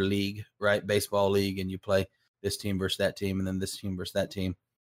any other league, right? Baseball league, and you play this team versus that team, and then this team versus that team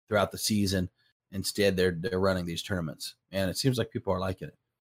throughout the season. Instead, they're running these tournaments, and it seems like people are liking it.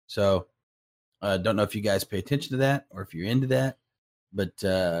 So, don't know if you guys pay attention to that or if you're into that, but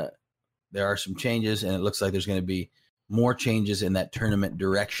there are some changes, and it looks like there's going to be more changes in that tournament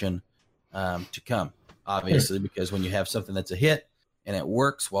direction to come, obviously, because when you have something that's a hit and it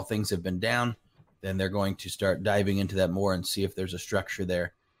works while things have been down, then they're going to start diving into that more and see if there's a structure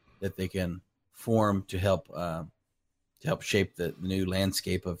there that they can form to help shape the new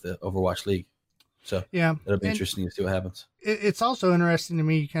landscape of the Overwatch League. So yeah, it'll be interesting to see what happens. It's also interesting to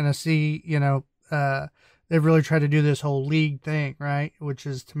me, kind of see, they've really tried to do this whole league thing, right? Which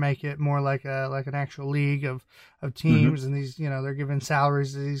is to make it more like an actual league of teams, and these, they're giving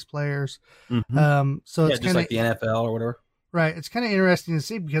salaries to these players. So it's just like the NFL or whatever. Right. It's kind of interesting to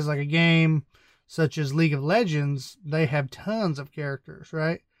see, because like a game such as League of Legends, they have tons of characters,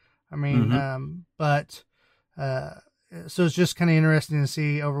 right? I mean, so it's just kind of interesting to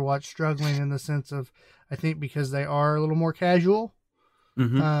see Overwatch struggling in the sense of, I think because they are a little more casual,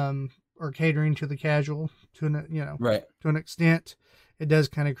 or catering to the casual to an extent, it does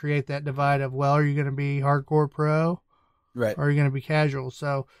kind of create that divide of, well, are you going to be hardcore pro, right, or are you going to be casual?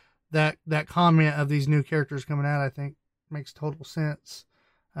 So that comment of these new characters coming out, I think, makes total sense.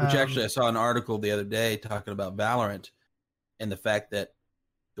 Which actually, I saw an article the other day talking about Valorant and the fact that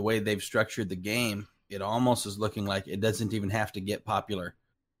the way they've structured the game, it almost is looking like it doesn't even have to get popular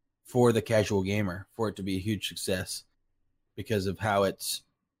for the casual gamer for it to be a huge success, because of how it's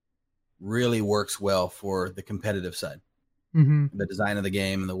really works well for the competitive side, the design of the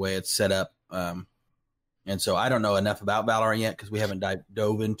game and the way it's set up. And so I don't know enough about Valorant yet, because we haven't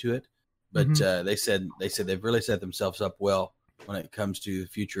dove into it, but they said they've really set themselves up well when it comes to the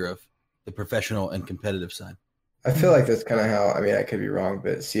future of the professional and competitive side. I feel like that's kind of how, I could be wrong,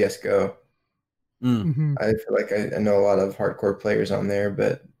 but CSGO, I feel like I know a lot of hardcore players on there,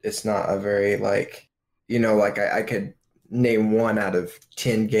 but it's not a very I could name 1 out of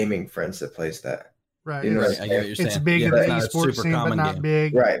 10 gaming friends that plays that. Right. Right. I get what you're saying. It's big in the esports scene, but not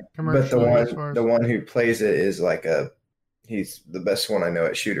big. Right. But the commercially. one who plays it is he's the best one I know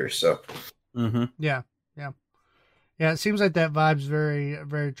at shooters. So. Yeah, it seems like that vibe's very,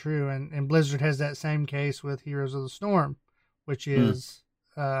 very true. And Blizzard has that same case with Heroes of the Storm, which is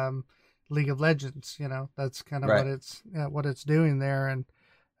League of Legends. That's kind of what it's doing there. And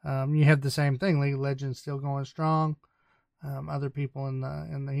you have the same thing. League of Legends still going strong. Other people in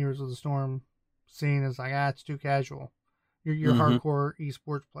the Heroes of the Storm scene is like, it's too casual. You're hardcore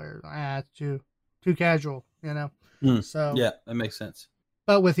esports players. It's too casual. So yeah, that makes sense.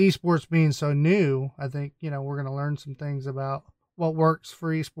 But with esports being so new, I think, we're going to learn some things about what works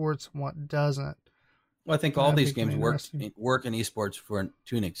for esports and what doesn't. Well, I think all these games work in esports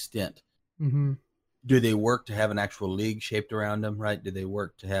to an extent. Do they work to have an actual league shaped around them, right? Do they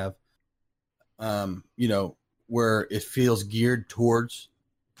work to have, where it feels geared towards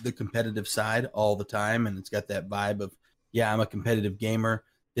the competitive side all the time, and it's got that vibe of, I'm a competitive gamer,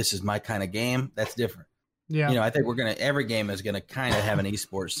 this is my kind of game? That's different. Yeah, I think every game is gonna kind of have an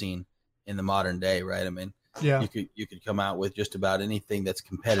esports scene in the modern day, right? I mean, you could come out with just about anything that's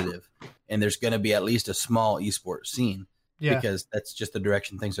competitive, and there's gonna be at least a small esports scene, because that's just the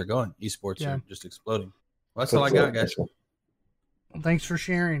direction things are going. Esports are just exploding. Well, that's all I got, guys. Well, thanks for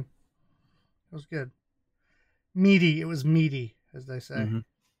sharing. It was good. Meaty. It was meaty, as they say.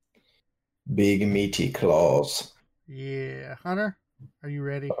 Big meaty claws. Yeah, Hunter, are you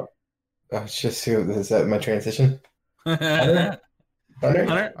ready? It's just, is that my transition? Hunter?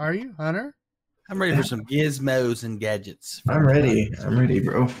 Are you, Hunter? I'm ready for some gizmos and gadgets. I'm ready,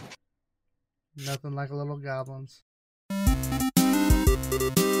 bro. Nothing like a little goblins.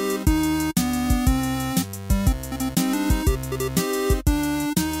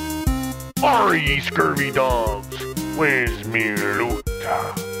 Are ye scurvy dogs? Where's me loot?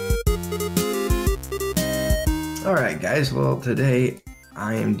 Alright guys, well today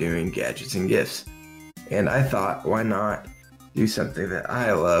I am doing gadgets and gifts. And I thought, why not do something that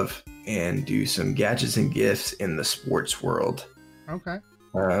I love and do some gadgets and gifts in the sports world. Okay.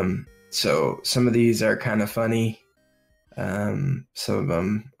 So some of these are kind of funny. Some of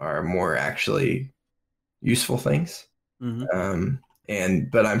them are more actually useful things. Mm-hmm.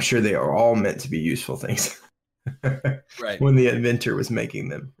 But I'm sure they are all meant to be useful things. Right. When the inventor was making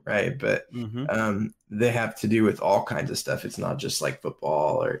them, right? But Mm-hmm. they have to do with all kinds of stuff. It's not just like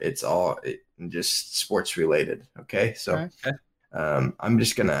football, or it's all just sports related. Okay, so Okay. I'm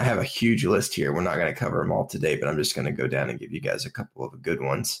just gonna have a huge list here. We're not gonna cover them all today, but I'm just gonna go down and give you guys a couple of good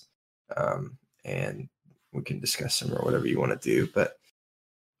ones, and we can discuss them or whatever you want to do. But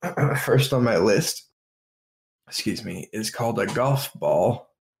first on my list, is called a golf ball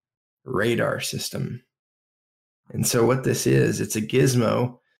radar system. And so what this is, it's a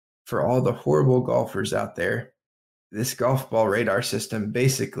gizmo for all the horrible golfers out there. This golf ball radar system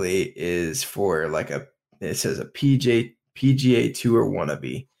basically is for it says a PGA Tour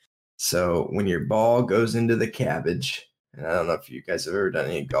wannabe. So when your ball goes into the cabbage, and I don't know if you guys have ever done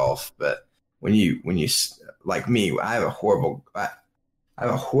any golf, but when you like me, I have a horrible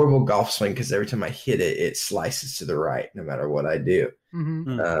golf swing because every time I hit it, it slices to the right no matter what I do.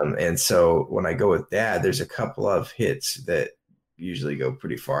 Mm-hmm. And so when I go with Dad, there's a couple of hits that usually go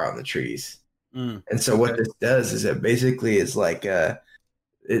pretty far on the trees. And so what this does is it basically is like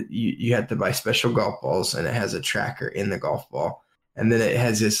you have to buy special golf balls, and it has a tracker in the golf ball. And then it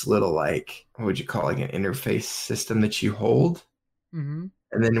has this little, like, what would you call it, like an interface system that you hold. Mm-hmm.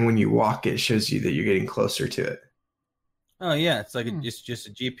 And then when you walk, it shows you that you're getting closer to it. Oh yeah, it's like it's just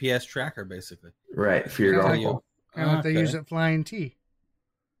a GPS tracker basically. Right, for your golf ball. Kind of like they use at Flying T.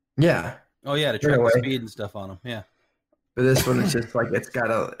 Yeah. Oh yeah, to track the speed and stuff on them. Yeah. But this one is just like, it's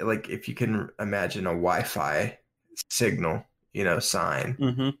got if you can imagine a Wi-Fi signal, sign.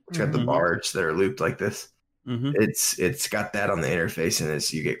 Mm-hmm. It's got the bars that are looped like this. Mm-hmm. It's got that on the interface, and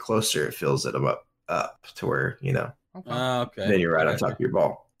as you get closer, it fills it up to where, Okay. then you're right on top of your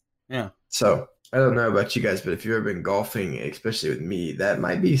ball. Yeah. So I don't know about you guys, but if you've ever been golfing, especially with me, that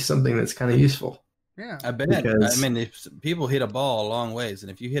might be something that's kind of useful. Yeah. I bet. Because, I mean, if people hit a ball a long ways,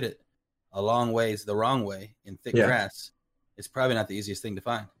 and if you hit it a long ways the wrong way in thick grass, it's probably not the easiest thing to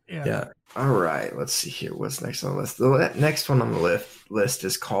find. Yeah. All right. Let's see here. What's next on the list? The next one on the list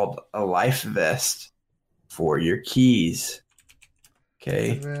is called a life vest for your keys.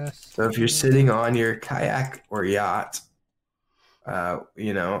 Okay. So if you're sitting on your kayak or yacht, and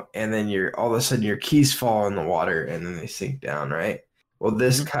then all of a sudden your keys fall in the water and then they sink down, right? Well,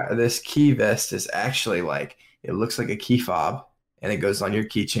 this key vest is actually it looks like a key fob, and it goes on your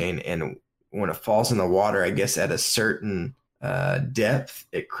keychain, and when it falls in the water, I guess at a certain depth,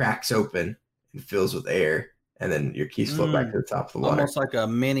 it cracks open and fills with air, and then your keys float back to the top of the water. Almost like a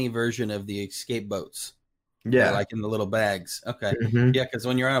mini version of the escape boats. Yeah. Like in the little bags. Okay. Mm-hmm. Yeah, because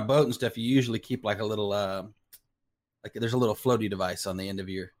when you're on a boat and stuff, you usually keep like a little there's a little floaty device on the end of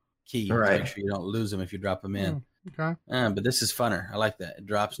your key to make sure you don't lose them if you drop them in. Okay. But this is funner. I like that. It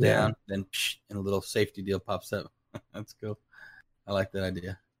drops down, then and a little safety deal pops up. That's cool. I like that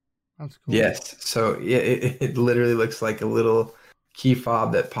idea. That's cool. Yes. So it literally looks like a little key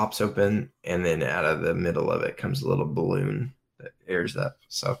fob that pops open, and then out of the middle of it comes a little balloon that airs up.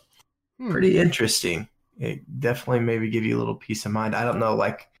 So pretty interesting. It definitely maybe give you a little peace of mind. I don't know,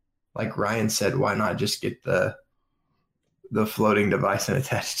 like Ryan said, why not just get the floating device and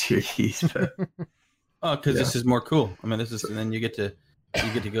attach it to your keys? But, because this is more cool. I mean, this is, and then you get to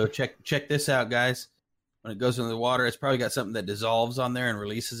go check this out, guys. When it goes into the water, it's probably got something that dissolves on there and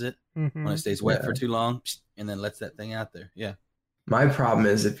releases it when it stays wet for too long, and then lets that thing out there. Yeah. My problem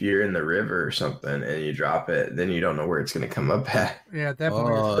is if you're in the river or something and you drop it, then you don't know where it's going to come up at. Yeah, at that point,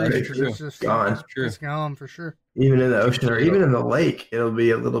 it's gone. That's true. It's gone for sure. Even in the ocean or even in the lake, it'll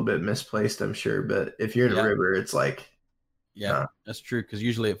be a little bit misplaced, I'm sure. But if you're in a river, it's like... Yeah, that's true, because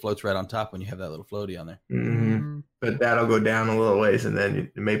usually it floats right on top when you have that little floaty on there. Mm-hmm. But that'll go down a little ways, and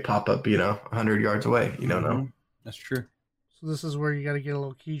then it may pop up, 100 yards away. You don't know. That's true. So this is where you got to get a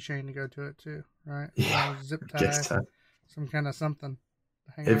little keychain to go to it too, right? Yeah. Zip tie, some kind of something.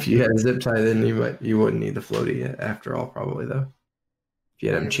 If you had a zip tie, then you wouldn't need the floaty after all, probably though. If you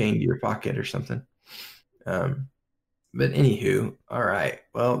had them chained to your pocket or something. But anywho, all right.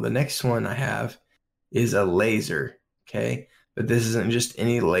 Well, the next one I have is a laser. Okay, But this isn't just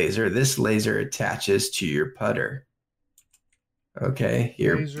any laser. This laser attaches to your putter. Okay,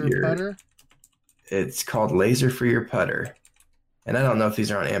 Laser putter. It's called Laser for Your Putter. And I don't know if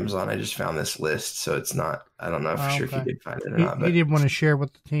these are on Amazon. I just found this list, so it's not. I don't know for sure if you did find it or not. But he didn't want to share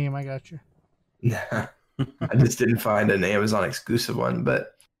with the team. I got you. Nah, I just didn't find an Amazon exclusive one,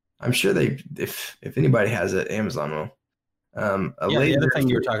 but I'm sure if anybody has it, Amazon will. The other thing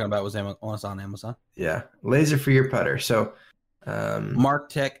you were talking about was on Amazon. Yeah, Laser for Your Putter. So, Mark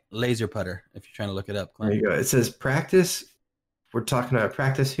Tech Laser Putter. If you're trying to look it up, Clint. There you go. It says practice. We're talking about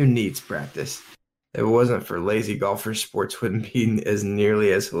practice. Who needs practice? If it wasn't for lazy golfers, sports wouldn't be as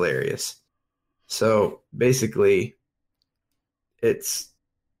nearly as hilarious. So basically, in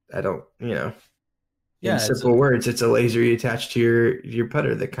simple words, it's a laser you attach to your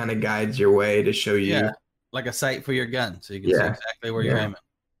putter that kind of guides your way to show you. Yeah, like a sight for your gun, so you can see exactly where you're aiming.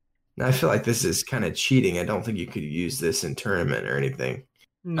 Now, I feel like this is kind of cheating. I don't think you could use this in tournament or anything.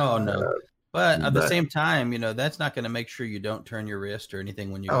 No. But at the same time, that's not going to make sure you don't turn your wrist or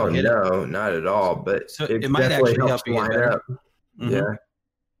anything when you hit it. Not at all. But so it might actually help you line up. Mm-hmm. Yeah,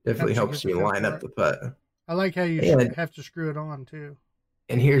 definitely helps you line up the putt. I like how you have to screw it on too.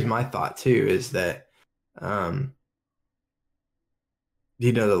 And here's my thought too: is that, the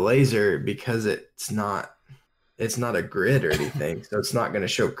laser, because it's not a grid or anything, so it's not going to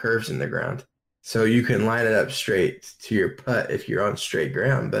show curves in the ground. So you can line it up straight to your putt if you're on straight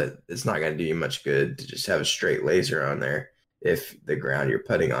ground, but it's not going to do you much good to just have a straight laser on there if the ground you're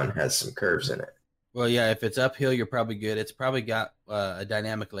putting on has some curves in it. Well, yeah, if it's uphill, you're probably good. It's probably got a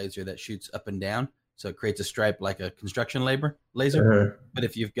dynamic laser that shoots up and down, so it creates a stripe like a construction laser. Uh-huh. But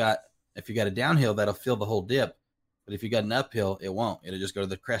if you've got a downhill, that'll fill the whole dip. But if you got an uphill, it won't. It'll just go to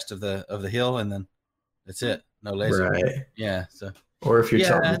the crest of the hill, and then that's it. No laser. Right. Yeah. So. Or if you're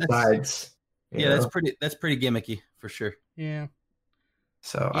tilting the sides. That's pretty gimmicky for sure. Yeah.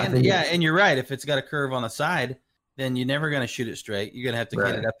 So and you're right. If it's got a curve on the side, then you're never going to shoot it straight. You're going to have to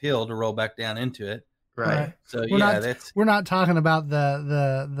get it uphill to roll back down into it. Right. So we're not talking about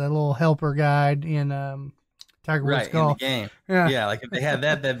the little helper guide in Tiger Woods golf. In the game. Yeah. Like if they had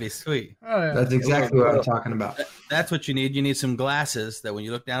that, that'd be sweet. Oh, yeah. That's exactly what I'm talking about. That's what you need. You need some glasses that when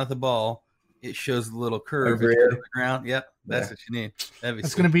you look down at the ball, it shows the little curve in the ground. Yep, that's what you need.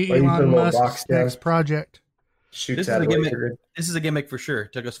 That's going to be Elon Musk's next project. Shoots out a laser. This is a gimmick for sure.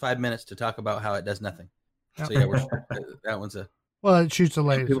 It took us 5 minutes to talk about how it does nothing. So yeah, that one's it shoots a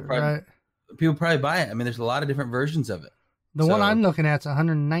laser, right? People probably buy it. I mean, there's a lot of different versions of it. The one I'm looking at is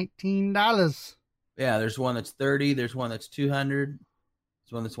 $119. Yeah, there's one that's $30. There's one that's $200. There's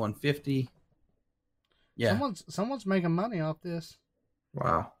one that's $150. Yeah, someone's making money off this.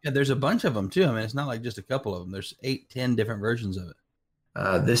 Wow. Yeah, there's a bunch of them too. I mean, it's not like just a couple of them. There's 8-10 different versions of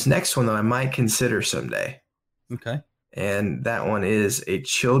it. This next one, though, I might consider someday. Okay. And that one is a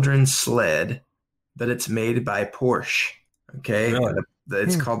children's sled, but it's made by Porsche. Okay. Really?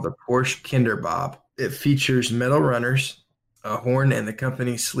 It's called the Porsche Kinderbob. It features metal runners, a horn, and the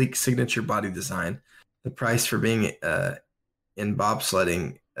company's sleek signature body design. The price for being in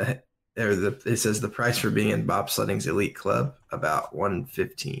bobsledding, it says the price for being in bobsledding's elite club, about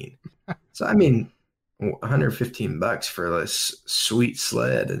 $115. So I mean, $115 for a sweet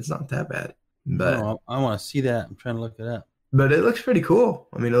sled. It's not that bad. But I want to see that. I'm trying to look it up. But it looks pretty cool.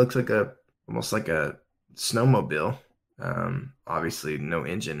 I mean, it looks like almost like a snowmobile. Obviously no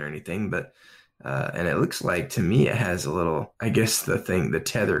engine or anything, but and it looks like, to me, it has a little, I guess the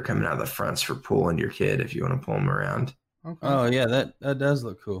tether coming out of the fronts for pulling your kid if you want to pull them around. Okay. Oh yeah, that does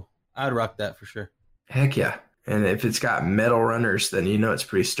look cool. I'd rock that for sure. Heck yeah. And if it's got metal runners, then it's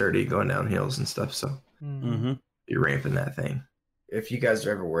pretty sturdy going down hills and stuff. So you're ramping that thing. If you guys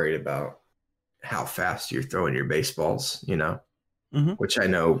are ever worried about how fast you're throwing your baseballs, which I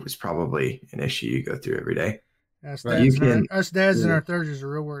know is probably an issue you go through every day. Us dads in our 30s are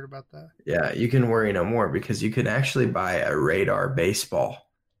real worried about that. Yeah, you can worry no more because you can actually buy a radar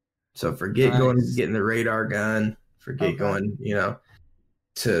baseball. So forget getting the radar gun, going,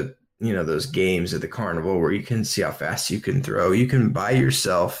 to those games at the carnival where you can see how fast you can throw. You can buy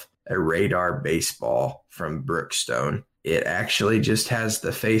yourself a radar baseball from Brookstone. It actually just has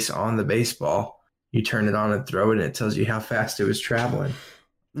the face on the baseball. You turn it on and throw it, and it tells you how fast it was traveling.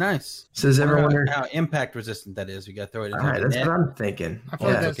 Nice. Says everyone how impact resistant that is. You got to throw it in. All right, that's what I'm thinking. I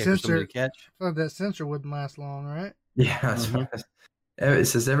thought that sensor wouldn't last long, right? Yeah, that's right. It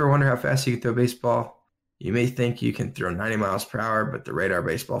says, ever wonder how fast you can throw a baseball? You may think you can throw 90 miles per hour, but the radar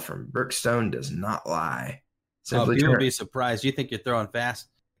baseball from Brookstone does not lie. People would be surprised. You think you're throwing fast?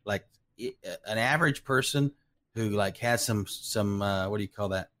 Like an average person who has some what do you call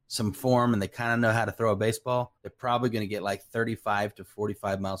that? some form and they kind of know how to throw a baseball, they're probably going to get like 35 to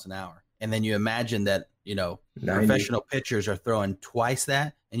 45 miles an hour. And then you imagine that, 90. Professional pitchers are throwing twice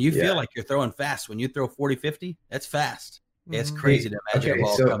that, and you feel like you're throwing fast. When you throw 40, 50, that's fast. It's crazy to imagine a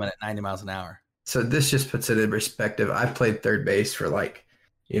ball coming at 90 miles an hour. So this just puts it in perspective. I played third base for I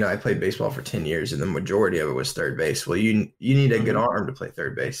played baseball for 10 years, and the majority of it was third base. Well, you need a good arm to play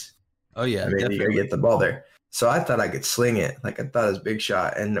third base. Oh, yeah. I mean, you got to get the ball there. So I thought I could sling it. Like, I thought it was a big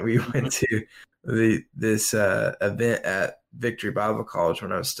shot. And we went to this event at Victory Bible College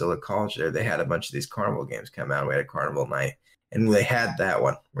when I was still at college there. They had a bunch of these carnival games come out. We had a carnival night. And they had that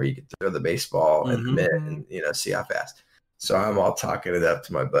one where you could throw the baseball and the mitt and, see how fast. So I'm all talking it up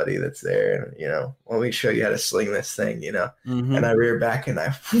to my buddy that's there. And, let me show you how to sling this thing, And I rear back and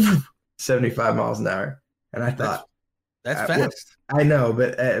I 75 miles an hour. And I thought. That's fast. I know,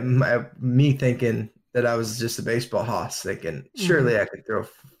 but me thinking that I was just a baseball hoss, thinking surely I could throw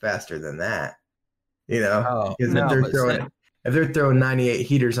faster than that, because if they're throwing 98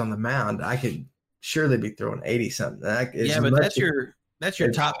 heaters on the mound, I could surely be throwing 80 something. But that's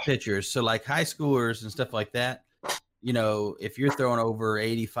your top pitchers. So like high schoolers and stuff like that, if you're throwing over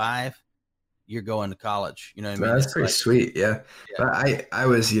 85, you're going to college. You know what I mean? That's pretty sweet. Yeah. But I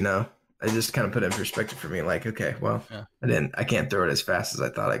was, I just kind of put it in perspective for me. Like, okay, well, I can't throw it as fast as I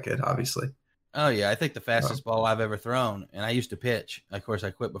thought I could, obviously. Oh yeah. I think the fastest ball I've ever thrown, and I used to pitch. Of course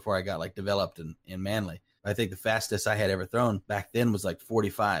I quit before I got developed in Manly. I think the fastest I had ever thrown back then was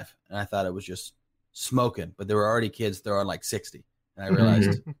 45. And I thought it was just smoking, but there were already kids throwing 60. And I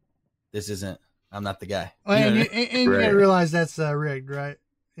realized I'm not the guy. Well, and you gotta realize that's rigged, right?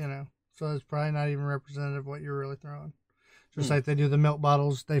 So it's probably not even representative of what you're really throwing. Just like they do the milk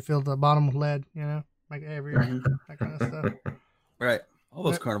bottles, they fill the bottom with lead, make it heavier, that kind of stuff. Right. All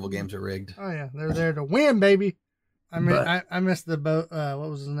those carnival games are rigged. Oh yeah, they're there to win, baby. I mean, I missed the what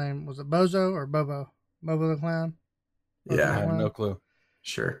was his name? Was it Bozo or Bobo? Bobo the Clown? Yeah, I have no clue.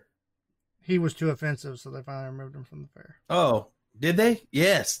 Sure. He was too offensive, so they finally removed him from the fair. Oh, did they?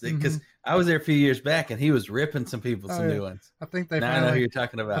 Yes, because I was there a few years back, and he was ripping some people new ones. I think they now finally. I know who you're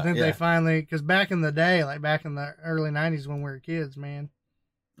talking about. I think they finally, because back in the day, back in the early '90s when we were kids, man.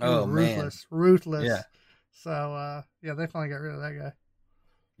 Ruthless. Yeah. So they finally got rid of that guy.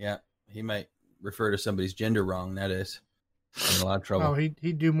 Yeah, he might refer to somebody's gender wrong. That is in a lot of trouble. Oh,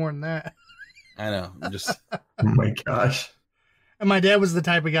 he'd do more than that. I know. I'm just. Oh my gosh. And my dad was the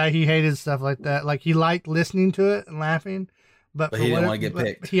type of guy, he hated stuff like that. He liked listening to it and laughing, but he didn't want to get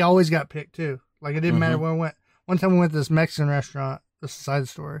picked. He always got picked too. It didn't matter where we went. One time we went to this Mexican restaurant. This is a side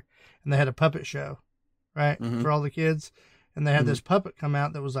story, and they had a puppet show, right, for all the kids, and they had this puppet come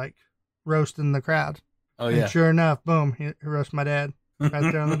out that was roasting the crowd. Oh yeah. And sure enough, boom, he roasted my dad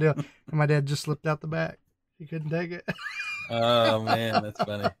right there on the deal, and my dad just slipped out the back. He couldn't take it. Oh man, that's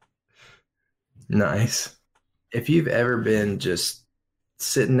funny. Nice. If you've ever been just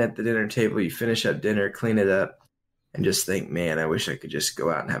sitting at the dinner table, you finish up dinner, clean it up, and just think, man, I wish I could just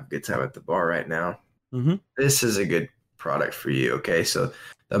go out and have a good time at the bar right now. This is a good product for you, okay? So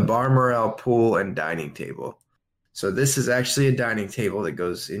the Bar Morel pool and dining table. So this is actually a dining table that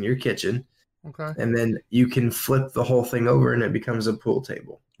goes in your kitchen. Okay. And then you can flip the whole thing over and it becomes a pool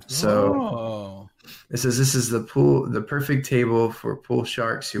table. So this is the perfect table for pool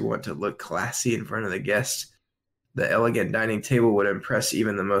sharks who want to look classy in front of the guests. The elegant dining table would impress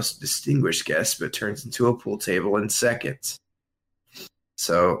even the most distinguished guests, but turns into a pool table in seconds.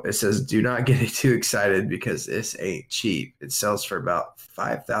 So it says, do not get too excited because this ain't cheap. It sells for about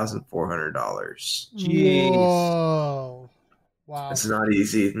 $5,400. Jeez. Whoa. Wow. It's not an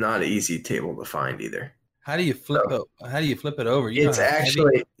easy table to find either. How do you flip it? How do you flip it over? It's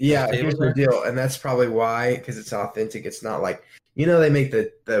actually, here's the deal. And that's probably why, because it's authentic. It's not they make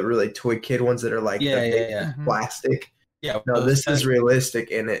the really toy kid ones that are plastic. Yeah. No, this is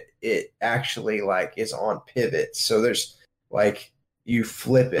realistic, and it actually is on pivot. So there's you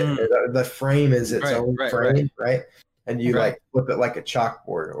flip it. The frame is its own frame, right? And you flip it like a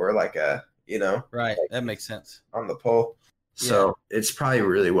chalkboard or Right. That makes sense. On the pole. So it's probably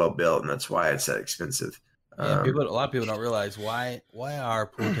really well built, and that's why it's that expensive. Yeah, a lot of people don't realize why are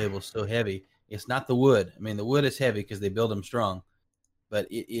pool tables so heavy. It's not the wood. I mean, the wood is heavy because they build them strong, but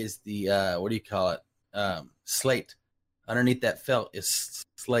it is the what do you call it? Slate. Underneath that felt is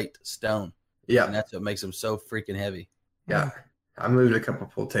slate stone. Yeah, and that's what makes them so freaking heavy. Yeah, I moved a couple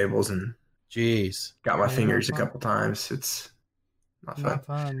pool tables and got my fingers a couple times. It's not fun. Not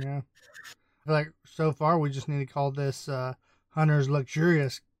fun, yeah. I feel like so far we just need to call this Hunter's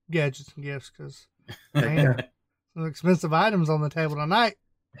Luxurious Gadgets and Gifts because some expensive items on the table tonight.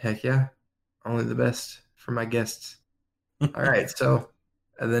 Heck yeah. Only the best for my guests. All right. So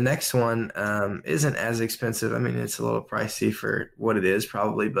The next one isn't as expensive. I mean, it's a little pricey for what it is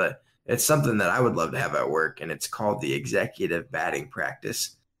probably, but it's something that I would love to have at work, and it's called the executive batting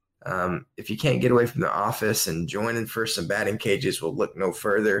practice. If you can't get away from the office and joining for some batting cages, will look no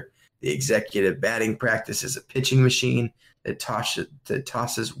further. The executive batting practice is a pitching machine that tosses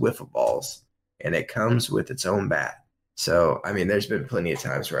wiffle balls, and it comes with its own bat. So, I mean, there's been plenty of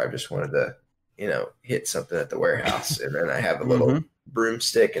times where I've just wanted to, hit something at the warehouse, and then I have a little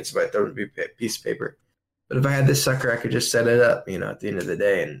broomstick and somebody throws a piece of paper. But if I had this sucker, I could just set it up, at the end of the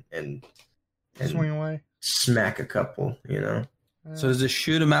day and swing away, smack a couple, So does it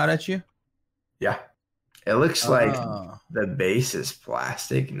shoot them out at you? Yeah. It looks like the base is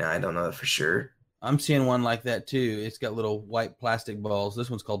plastic. Now, I don't know for sure. I'm seeing one like that too. It's got little white plastic balls.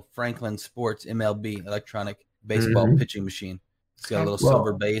 This one's called Franklin Sports MLB, electronic baseball pitching machine. It's got a little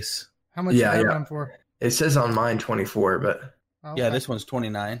silver base. How much is that one for? It says on mine 24, but yeah, this one's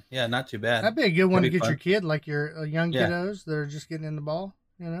 29. Yeah, not too bad. That'd be a good one to get your kid, like your young kiddos that are just getting in the ball.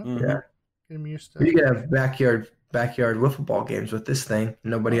 Yeah, get them used to. You can have backyard wiffle ball games with this thing.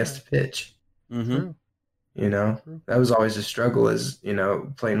 Nobody has to pitch. True. That was always a struggle. Is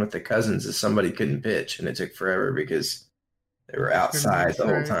playing with the cousins, is somebody couldn't pitch, and it took forever because they were outside the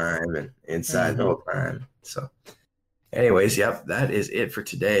whole time and inside the whole time. So. Anyways, yep, that is it for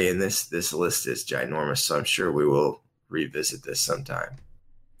today, and this list is ginormous, so I'm sure we will revisit this sometime.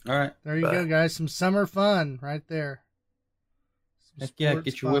 All right. There you go, guys. Some summer fun right there. Heck yeah,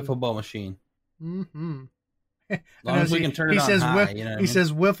 get your wiffle ball machine. Mm-hmm. As long as we can turn it on high. He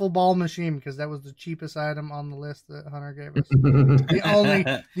says wiffle ball machine because that was the cheapest item on the list that Hunter gave us.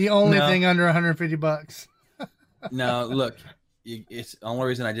 the only thing under $150. No, look, it's the only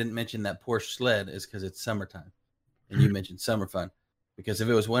reason I didn't mention that Porsche sled is because it's summertime. And you mentioned summer fun, because if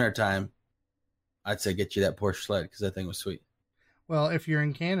it was wintertime, I'd say get you that Porsche sled because that thing was sweet. Well, if you're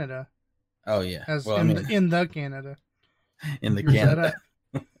in Canada. Oh, yeah. In the Canada. In the Canada.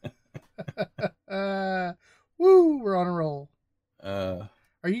 Woo, we're on a roll. Are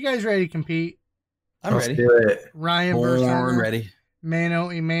you guys ready to compete? I'm ready. Do it. Ryan versus Hunter. Ready. Mano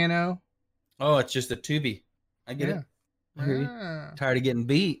y mano. Oh, it's just a 2B. I get it. I hear you. Tired of getting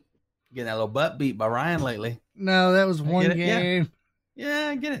beat. Getting that little butt beat by Ryan lately. No, that was one game. Yeah,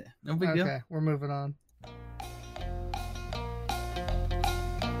 I get it. No big deal. Okay, we're moving on.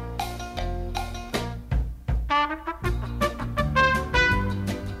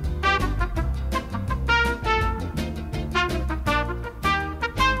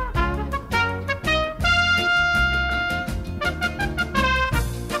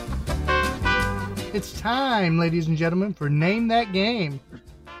 It's time, ladies and gentlemen, for Name That Game.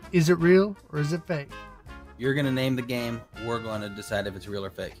 Is it real or is it fake? You're going to name the game. We're going to decide if it's real or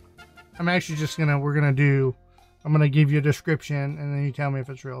fake. I'm actually just I'm going to give you a description and then you tell me if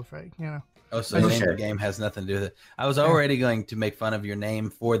it's real or fake, Oh, so name the game has nothing to do with it. I was already going to make fun of your name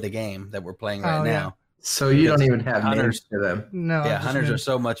for the game that we're playing right now. So you don't even have names to them. No. Yeah, hunters are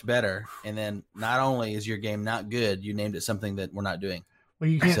so much better. And then not only is your game not good, you named it something that we're not doing. Well,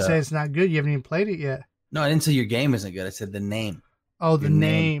 you can't say it's not good. You haven't even played it yet. No, I didn't say your game isn't good. I said the name. Oh, the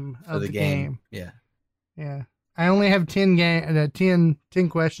name of the game. Yeah. Yeah. I only have 10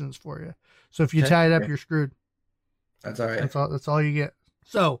 questions for you. So if you tie it up, you're screwed. That's all right. That's all you get.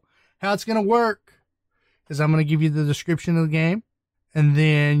 So how it's going to work is I'm going to give you the description of the game, and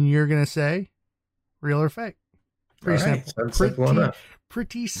then you're going to say real or fake. Pretty simple.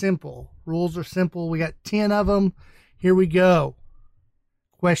 Pretty simple. Rules are simple. We got 10 of them. Here we go.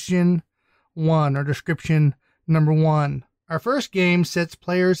 Question 1, or description number 1. Our first game sets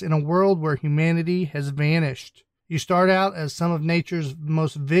players in a world where humanity has vanished. You start out as some of nature's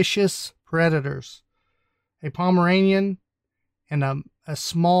most vicious predators, a Pomeranian and a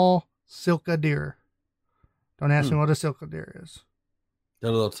small silka deer. Don't ask me what a silka deer is.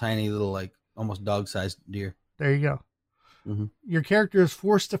 They're little tiny, like almost dog-sized deer. There you go. Mm-hmm. Your character is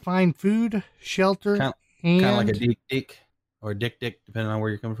forced to find food, shelter, kind of like a dick or a dick, depending on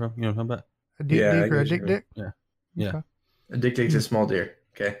where you're coming from. You know what I'm talking about? A dick or a dick? Yeah. Yeah. Okay. A dick-dick's a small deer.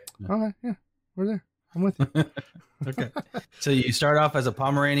 Okay. Okay. Yeah. We're there. I'm with you. Okay. So you start off as a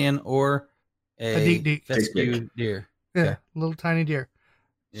Pomeranian or a fescue deer. Yeah. Okay. Little tiny deer.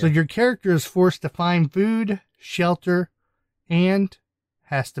 Yeah. So your character is forced to find food, shelter, and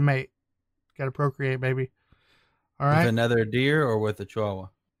has to mate. Got to procreate, baby. All right. With another deer or with a chihuahua?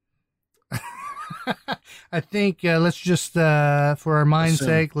 I think let's just, for our mind's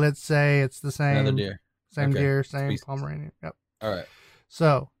sake, let's say it's the same. Another deer. Same Okay. deer, same Species. Pomeranian. Yep. All right.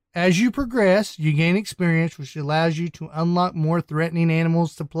 So, as you progress, you gain experience, which allows you to unlock more threatening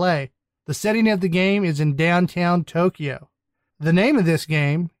animals to play. The setting of the game is in downtown Tokyo. The name of this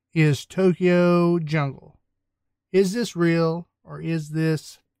game is Tokyo Jungle. Is this real or is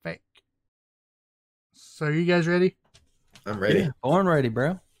this fake? So, you guys ready? I'm ready. Yeah, born ready,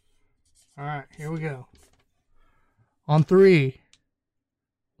 bro. All right, here we go. On 3.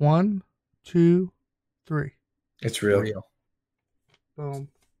 1, 2, 3. It's real. Boom.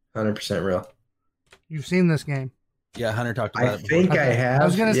 100% real. You've seen this game. Yeah, Hunter talked about I it before. think I have. I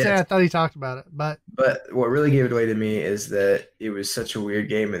was going to say, yes. I thought he talked about it, but But what really gave it away to me is that it was such a weird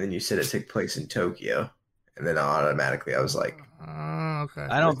game, and then you said it took place in Tokyo, and then automatically I was like, okay.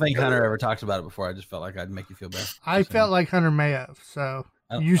 I don't think Hunter ever talked about it before. I just felt like I'd make you feel bad. I felt like Hunter may have, so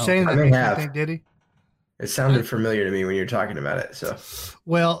don't- you I saying don't that think- makes I me have. think, did he? it sounded familiar to me when you were talking about it. So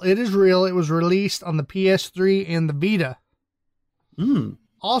Well, it is real. It was released on the PS3 and the Vita. Mm.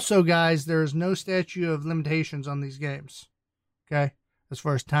 Also, guys, there is no statute of limitations on these games. Okay, as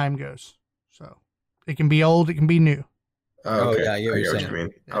far as time goes, so it can be old, it can be new. Oh, yeah, I get what you're I saying. mean.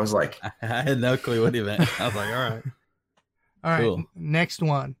 I was like, I had no clue what he meant. I was like, all right. All right, Cool. next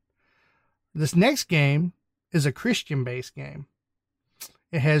one. This next game is a Christian-based game.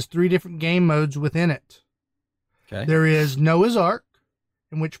 It has 3 different game modes within it. Okay. There is Noah's Ark,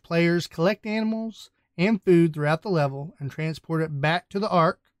 in which players collect animals and food throughout the level and transport it back to the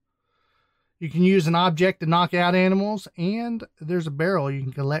Ark. You can use an object to knock out animals, and there's a barrel you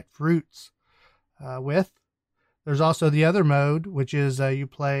can collect fruits with. There's also the other mode, which is you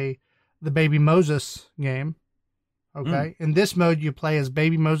play the Baby Moses game. Okay. In this mode, you play as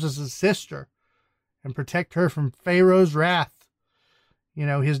Baby Moses' sister and protect her from Pharaoh's wrath. You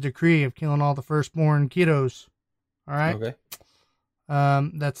know, his decree of killing all the firstborn kiddos. All right. Okay.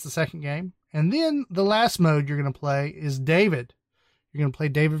 That's the second game. And then the last mode you're going to play is David. You're going to play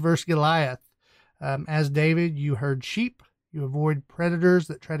David versus Goliath. As David, you herd sheep. You avoid predators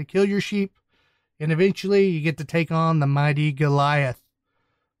that try to kill your sheep. And eventually you get to take on the mighty Goliath.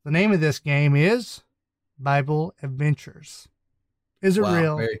 The name of this game is Bible Adventures. Is it Wow,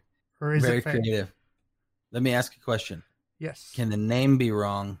 real very, or is very it fake? creative. Let me ask you a question. Yes. Can the name be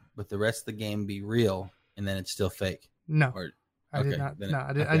wrong, but the rest of the game be real, and then it's still fake? No. Or I did okay, not. then No,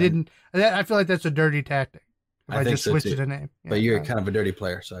 it- I didn't. I feel like that's a dirty tactic. If I I think just so, switched too. the name. Yeah, But you're no. kind of a dirty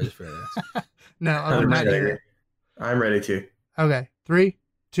player, so I just figured that. No, I would I'm not do ready. it. I'm ready to. Okay. 3,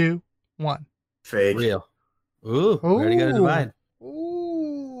 2, 1. Fake. Real. Ooh, we already got a divide.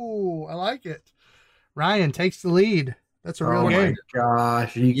 Ooh, I like it. Ryan takes the lead. That's a real Oh my game.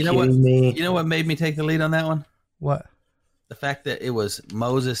 gosh. Are you, You know kidding what? me? You know what made me take the lead on that one? What? The fact that it was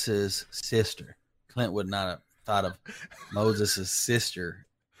Moses' sister. Clint would not have thought of Moses' sister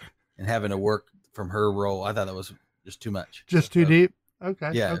and having to work from her role. I thought that was just too much. Just too deep?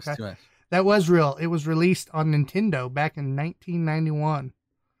 Okay. Yeah, Okay. it's too much. That was real. It was released on Nintendo back in 1991.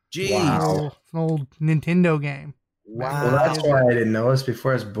 Jeez. Wow. It's an old Nintendo game. Wow. Well, that's why I didn't know this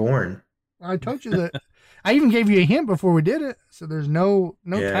before I was born. I told you that. I even gave you a hint before we did it, so there's no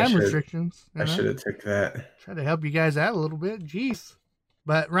Yeah, I time should've- restrictions. you I know? should have took that. Try to help you guys out a little bit. Jeez.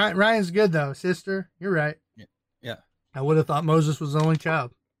 But Ryan's good, though. Sister, you're right. Yeah. I would have thought Moses was the only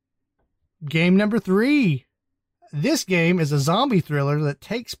child. Game number 3. This game is a zombie thriller that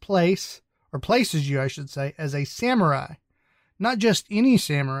takes place, or places you, I should say, as a samurai. Not just any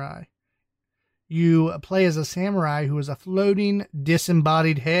samurai. You play as a samurai who is a floating,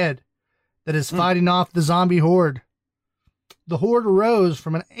 disembodied head that is fighting off the zombie horde. The horde arose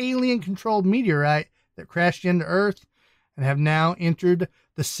from an alien-controlled meteorite that crashed into Earth and have now entered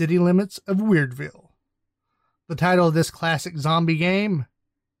the city limits of Weirdville. The title of this classic zombie game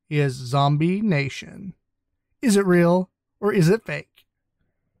is Zombie Nation. Is it real or is it fake?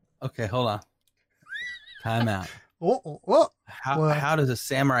 Okay, hold on. Time out. Oh. What? How does a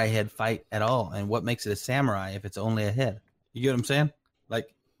samurai head fight at all? And what makes it a samurai if it's only a head? You get what I'm saying?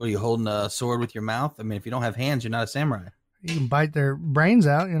 Like, what, are you holding a sword with your mouth? I mean, if you don't have hands, you're not a samurai. You can bite their brains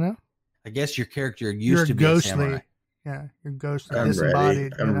out, you know? I guess your character You're used to be a ghostly. samurai. Yeah, you're ghostly, I'm ready.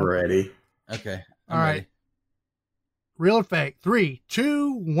 disembodied. you I'm know? ready. Okay. All right. ready. Real or fake? 3,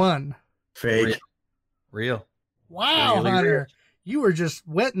 2, 1. Fake. Real. Wow, Really Hunter. You were just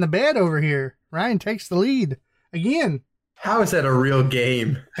wetting the bed over here. Ryan takes the lead. Again, How is that a real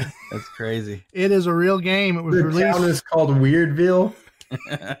game? That's crazy. it is a real game. It was The town released. is called Weirdville.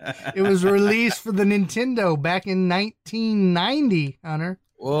 It was released for the Nintendo back in 1990, Hunter.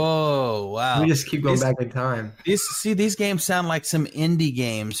 Whoa! Wow. We just keep going These- back in time. These games sound like some indie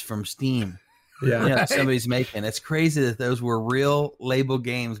games from Steam. Yeah. Yeah, somebody's making. It's crazy that those were real label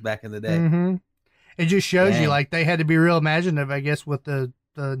games back in the day. Mm-hmm. It just shows Dang. you, like, they had to be real imaginative, I guess, with the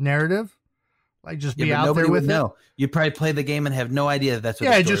narrative. Like, just be Yeah, but out nobody there with would it. know. You'd probably play the game and have no idea that that's what.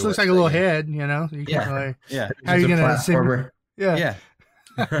 Yeah, the it just story looks was. like a little head, you know? You Yeah. can't really, Yeah. how are you It's a going to platformer. Yeah.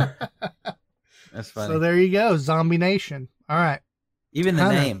 That's funny. So there you go, Zombie Nation. All right. Even the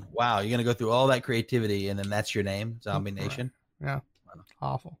Hunter. name. Wow, you're gonna go through all that creativity, and then that's your name, Zombie Nation. Yeah.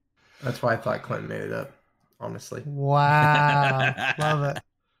 Awful. That's why I thought Clinton made it up, honestly. Wow. Love it.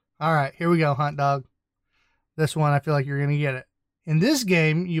 All right, here we go, Hunt Dog. This one, I feel like you're going to get it. In this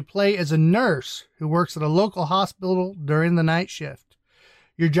game, you play as a nurse who works at a local hospital during the night shift.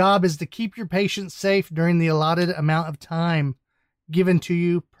 Your job is to keep your patients safe during the allotted amount of time given to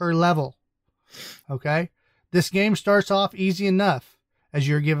you per level. Okay? This game starts off easy enough, as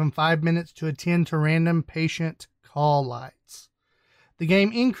you're given 5 minutes to attend to random patient call lights. The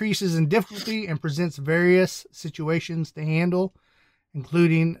game increases in difficulty and presents various situations to handle,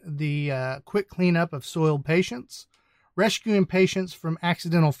 including the quick cleanup of soiled patients, rescuing patients from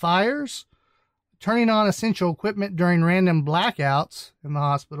accidental fires, turning on essential equipment during random blackouts in the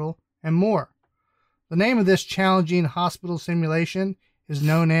hospital, and more. The name of this challenging hospital simulation is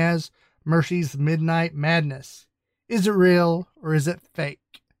known as Mercy's Midnight Madness. Is it real or is it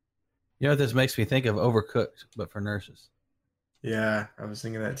fake? You know what this makes me think of? Overcooked, but for nurses. Yeah, I was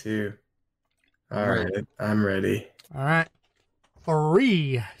thinking that too. All right, I'm ready. All right.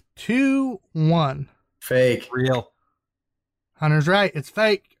 3, 2, 1. Fake. Real. Hunter's right. It's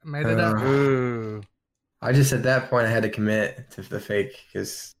fake. I made it up. Ooh. I just at that point I had to commit to the fake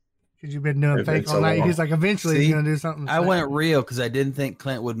because Because you've been doing It's been fake all so night. long. He's like, eventually See? he's going to do something. I sick. went real because I didn't think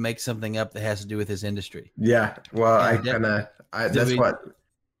Clint would make something up that has to do with his industry. yeah. Well, Yeah, I did- kind of did that's we- what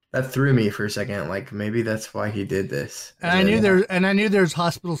that threw me for a second. Like maybe that's why he did this. And I knew there's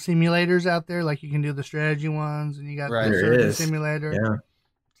hospital simulators out there, like you can do the strategy ones, and you got Right. the There surgeon is. simulator. Yeah.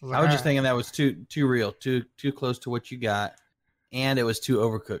 So like, I was all just right. thinking that was too real, too close to what you got, and it was too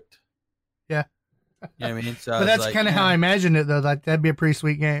overcooked. Yeah. You know what I mean? So I But was that's like, kind of how I imagined it, though. Like that'd be a pretty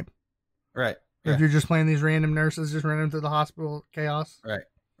sweet game Right. if Yeah. you're just playing these random nurses, just running through the hospital chaos.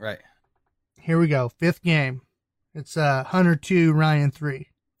 Right. Here we go, 5th game. It's Hunter 2, Ryan 3.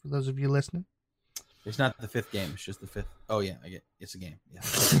 For those of you listening. It's not the 5th game. It's just the 5th. Oh yeah, I get. It's a game. Yeah.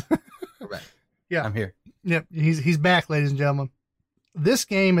 Right. Yeah. I'm here. Yep, he's back, ladies and gentlemen. This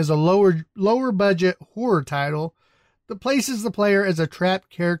game is a lower budget horror title that places the player as a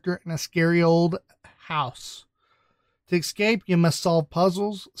trapped character in a scary old house. To escape, you must solve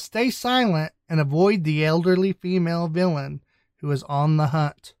puzzles, stay silent, and avoid the elderly female villain who is on the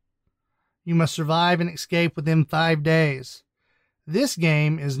hunt. You must survive and escape within 5 days. This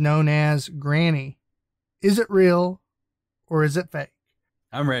game is known as Granny. Is it real or is it fake?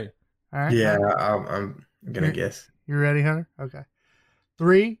 I'm ready. All right. Yeah, I'm gonna Here. guess. You ready, Hunter? Okay.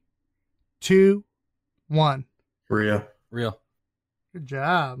 3, 2, 1. Real. Real. Good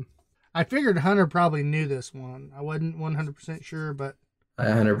job. I figured Hunter probably knew this one. I wasn't 100% sure, but I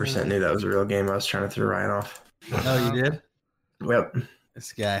 100% knew that was a real game. I was trying to throw Ryan off. Oh, you did? Yep.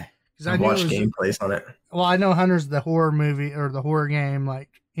 This guy. because I I knew it watched was, gameplays on it. well, I know Hunter's the horror movie or the horror game,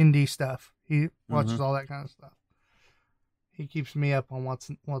 like indie stuff. He watches all that kind of stuff. He keeps me up on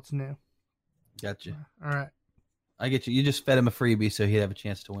what's new. Gotcha. All right. I get you. You just fed him a freebie so he'd have a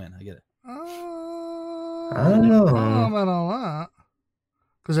chance to win. I get it. I don't know. About all that.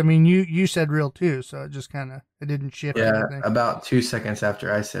 Because I mean, you said real too, so it just kind of it didn't shift Yeah, anything. about 2 seconds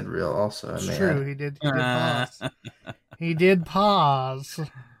after I said real. Also, I It's may true. add. He did pause. He did pause.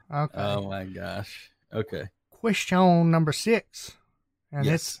 Okay. Oh my gosh. Okay. Question number 6, and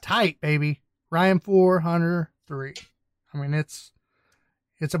Yes. it's tight, baby. Ryan 4, Hunter 3. I mean, it's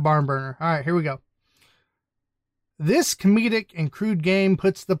a barn burner. All right, here we go. This comedic and crude game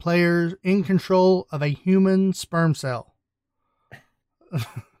puts the player in control of a human sperm cell.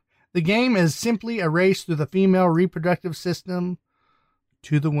 The game is simply a race through the female reproductive system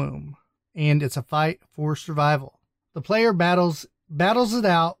to the womb, and it's a fight for survival. The player battles it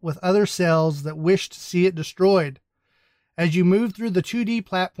out with other cells that wish to see it destroyed. As you move through the 2D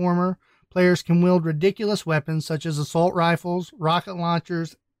platformer, players can wield ridiculous weapons such as assault rifles, rocket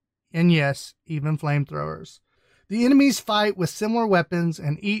launchers, and yes, even flamethrowers. The enemies fight with similar weapons,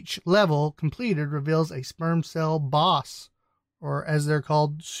 and each level completed reveals a sperm cell boss, or as they're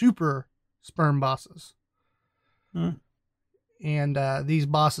called, super sperm bosses. And these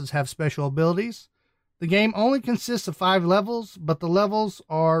bosses have special abilities. The game only consists of 5 levels, but the levels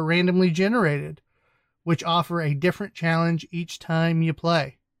are randomly generated, which offer a different challenge each time you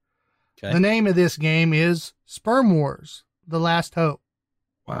play. Okay. The name of this game is Sperm Wars: The Last Hope.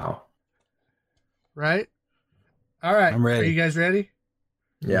 Wow. Right? All right. I'm ready. Are you guys ready?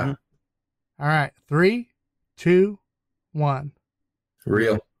 Yeah. Mhm. All right. 3, 2, 1.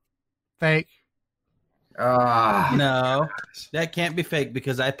 Real. Fake. Ah. No, that can't be fake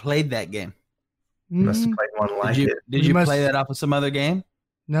because I played that game. Must have played one like it. Did you play that off of some other game?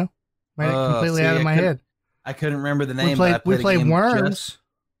 No, made it completely out of my head. I couldn't remember the name. We played Worms.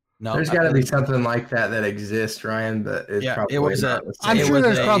 No, there's got to be something like that exists, Ryan. But it's probably not the same. I'm sure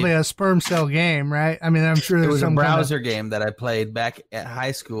there's probably a sperm cell game, right? I mean, I'm sure there's some browser game that I played back at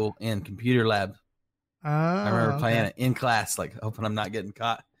high school in computer lab. I remember playing it in class, like hoping I'm not getting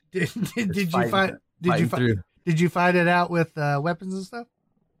caught. Did you fight it out with weapons and stuff?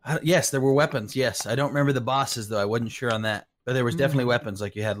 Yes, there were weapons. Yes, I don't remember the bosses though. I wasn't sure on that, but there was definitely weapons.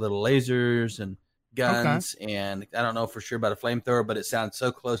 Like you had little lasers and guns, and I don't know for sure about a flamethrower, but it sounds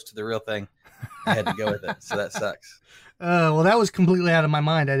so close to the real thing. I had to go with it, so that sucks. Well, that was completely out of my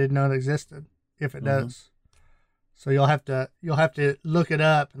mind. I didn't know it existed. If it does, so you'll have to look it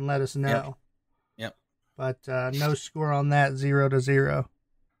up and let us know. Yep. But no score on that. 0-0.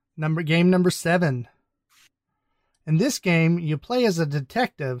 Game number 7. In this game, you play as a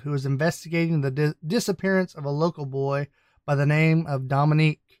detective who is investigating the disappearance of a local boy by the name of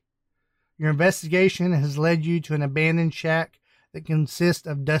Dominique. Your investigation has led you to an abandoned shack that consists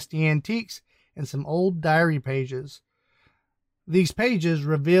of dusty antiques and some old diary pages. These pages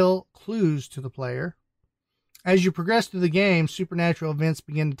reveal clues to the player. As you progress through the game, supernatural events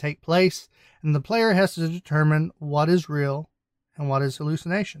begin to take place, and the player has to determine what is real and what is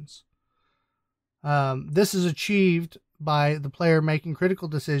hallucinations. This is achieved by the player making critical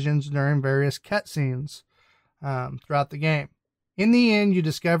decisions during various cutscenes throughout the game. In the end, you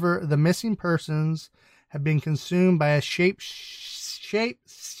discover the missing persons have been consumed by a shape-shifting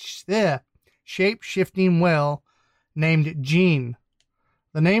well named Jean.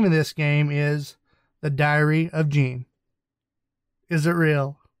 The name of this game is The Diary of Jean. Is it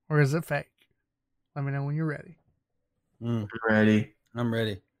real or is it fake? Let me know when you're ready. I'm ready. I'm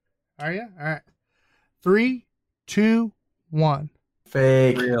ready. Are you? All right. 3, 2, 1.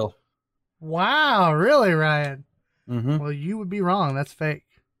 Fake. Real. Wow, really, Ryan? Mm-hmm. Well, you would be wrong. That's fake.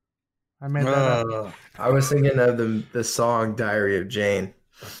 I made that up. I was thinking of the song "Diary of Jane."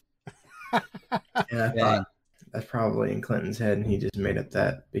 And I thought that's probably in Clinton's head, and he just made up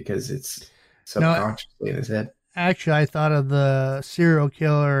that because it's subconsciously in his head. Actually, I thought of the serial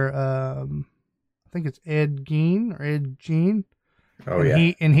killer. I think it's Ed Gein or Ed Gein. Oh,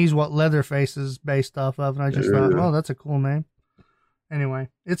 and he's what Leatherface is based off of, and I just thought, oh, that's a cool name. Anyway,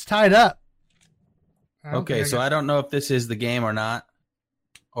 it's tied up. Okay, so I don't know if this is the game or not,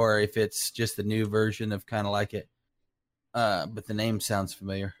 or if it's just the new version of kind of like it. But the name sounds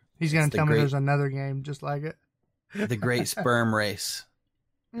familiar. He's going to tell me there's another game just like it. The Great Sperm Race.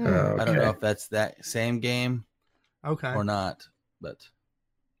 Okay. I don't know if that's that same game or not, but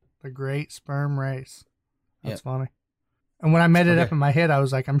The Great Sperm Race. That's funny. And when I made it up in my head, I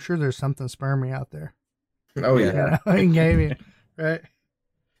was like, I'm sure there's something spermy out there. Oh, yeah. In gaming, right?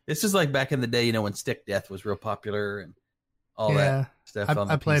 This is like back in the day, when Stick Death was real popular and all that stuff.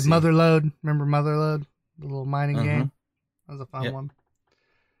 I played PC. Motherlode. Remember Motherlode? The little mining game? That was a fun one.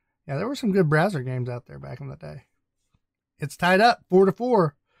 Yeah, there were some good browser games out there back in the day. It's tied up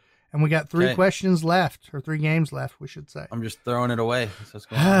 4-4. And we got 3 questions left, or 3 games left, we should say. I'm just throwing it away. That's what's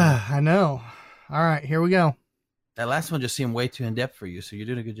going on. I know. All right, here we go. That last one just seemed way too in-depth for you, so you're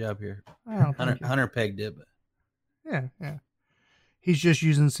doing a good job here. Oh, Hunter pegged it. But... Yeah. He's just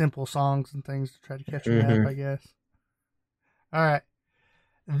using simple songs and things to try to catch me up, I guess. All right.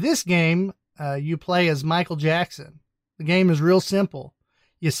 This game, you play as Michael Jackson. The game is real simple.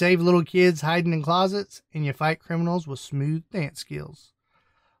 You save little kids hiding in closets, and you fight criminals with smooth dance skills.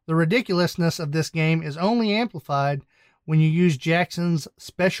 The ridiculousness of this game is only amplified when you use Jackson's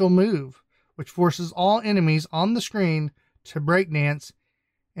special move, which forces all enemies on the screen to breakdance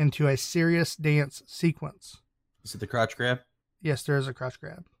into a serious dance sequence. Is it the crotch grab? Yes, there is a crotch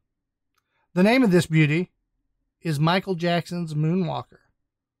grab. The name of this beauty is Michael Jackson's Moonwalker.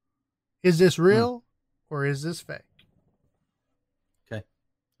 Is this real or is this fake? Okay,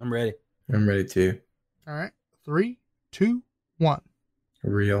 I'm ready. I'm ready too. All right, 3, 2, 1.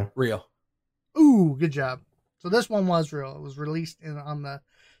 Real. Ooh, good job. So this one was real. It was released on the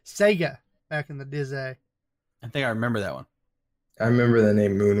Sega back in the DDG. I think I remember that one. I remember the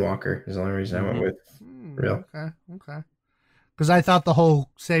name Moonwalker. Is the only reason I went with real. Okay. Because I thought the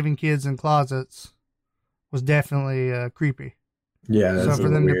whole saving kids in closets was definitely creepy. Yeah, that's so for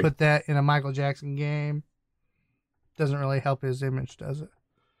them weird. to put that in a Michael Jackson game doesn't really help his image, does it?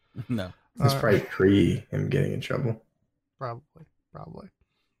 No. It's probably pre him getting in trouble. Probably.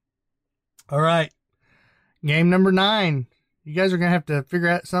 All right. Game number 9. You guys are going to have to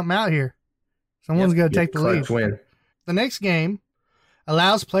figure something out here. Someone's going to take the lead. Win. The next game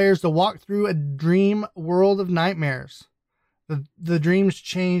allows players to walk through a dream world of nightmares. The dreams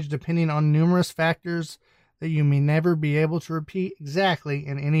change depending on numerous factors that you may never be able to repeat exactly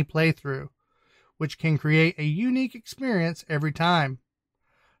in any playthrough, which can create a unique experience every time.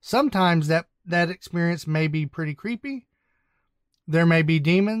 Sometimes that experience may be pretty creepy. There may be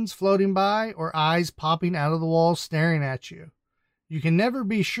demons floating by or eyes popping out of the walls staring at you. You can never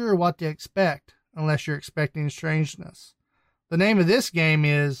be sure what to expect unless you're expecting strangeness. The name of this game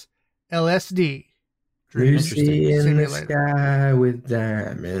is LSD. Lucy in the sky with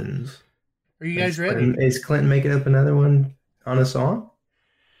diamonds. Are you guys ready? Is Clinton making up another one on a song?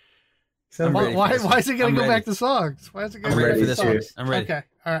 Why is it going to go back to songs? Why is it going to go back to songs? I'm ready. Okay.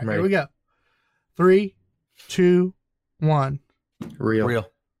 All right. Here we go. 3, 2, 1. Real.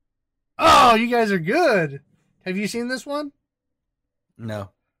 Oh, you guys are good. Have you seen this one? No.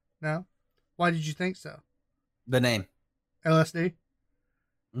 No? Why did you think so? The name. LSD?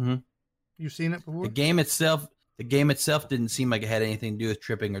 Mm-hmm. You've seen it before? The game itself didn't seem like it had anything to do with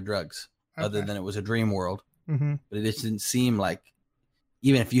tripping or drugs, other than it was a dream world. Mm-hmm. But it just didn't seem like,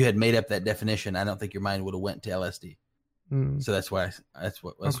 even if you had made up that definition, I don't think your mind would have went to LSD. Mm. So that's what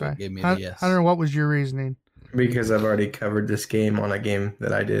gave me the yes. Hunter, what was your reasoning? Because I've already covered this game on a game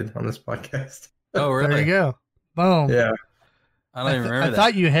that I did on this podcast. Oh, really? There you go. Boom. Yeah. I don't even remember that. I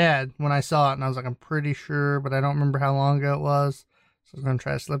thought you had when I saw it, and I was like, I'm pretty sure, but I don't remember how long ago it was. So I was going to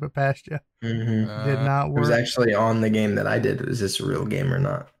try to slip it past you. Mm-hmm. Did not work. It was actually on the game that I did. Is this a real game or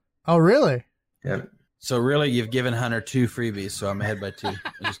not? Oh, really? Yeah. So really, you've given Hunter 2 freebies, so I'm ahead by 2. I'm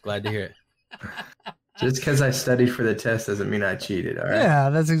just glad to hear it. Just because I studied for the test doesn't mean I cheated, all right? Yeah,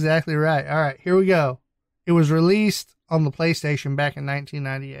 that's exactly right. All right, here we go. It was released on the PlayStation back in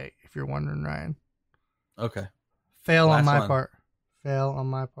 1998, if you're wondering, Ryan. Okay. Fail Last on my one. part. Fail on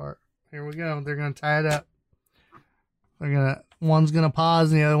my part. Here we go. They're going to tie it up. One's going to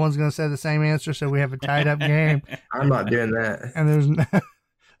pause and the other one's going to say the same answer, so we have a tied up game. I'm not doing that. And there's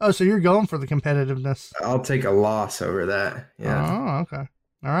oh, so you're going for the competitiveness. I'll take a loss over that. Yeah. Oh, okay.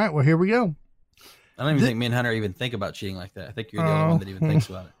 All right, well, here we go. I don't even think me and Hunter even think about cheating like that. I think you're the only one that even thinks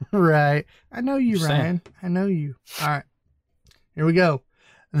about it. Right. I know you, Just Ryan. I know you. All right. Here we go.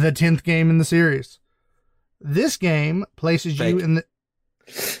 The 10th game in the series. This game places you in the...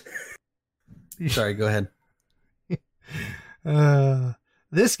 Sorry, go ahead.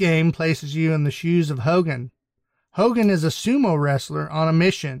 This game places you in the shoes of Hogan. Hogan is a sumo wrestler on a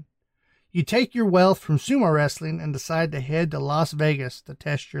mission. You take your wealth from sumo wrestling and decide to head to Las Vegas to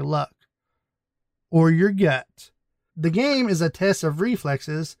test your luck. Or your gut. The game is a test of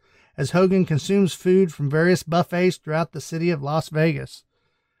reflexes as Hogan consumes food from various buffets throughout the city of Las Vegas.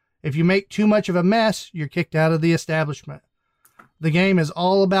 If you make too much of a mess, you're kicked out of the establishment. The game is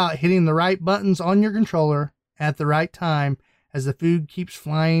all about hitting the right buttons on your controller at the right time as the food keeps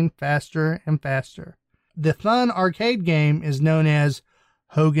flying faster and faster. The fun arcade game is known as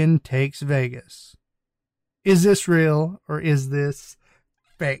Hogan Takes Vegas. Is this real or is this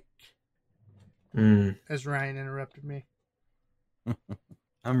fake? As Ryan interrupted me.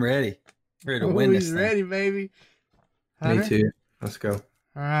 I'm ready. Ready to win this He's thing. ready, baby. Hunter? Me too. Let's go.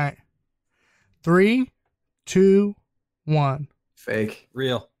 All right. 3, 2, 1. Fake.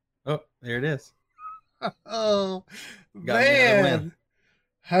 Real. Oh, there it is. Oh, Got me another man. win.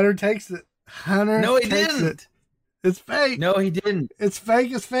 Hunter takes it. Hunter No, he takes didn't. it. It's fake. No, he didn't. It's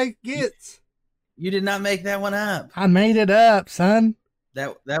fake as fake gets. You did not make that one up. I made it up, son.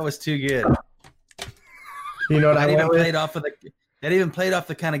 That was too good. You know what I That even went with? played off of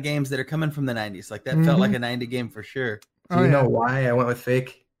the kind of games that are coming from the 90s. Like that felt like a 90 game for sure. Do you know why I went with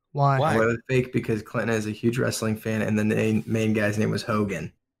fake? Why? Why? I went with fake because Clinton is a huge wrestling fan, and the main guy's name was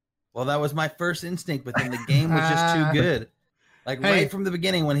Hogan. Well, that was my first instinct, but then the game was just too good. Like Hey. right from the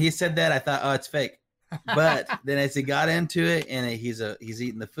beginning, when he said that, I thought, oh, it's fake. But then as he got into it and he's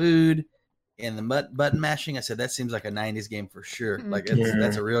eating the food and the button mashing, I said, that seems like a 90s game for sure. Like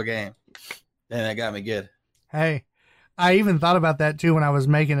that's a real game. And that got me good. Hey, I even thought about that too when I was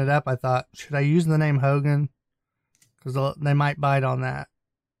making it up. I thought, should I use the name Hogan? Because they might bite on that.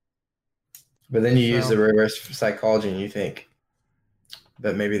 But then you use the reverse psychology and you think,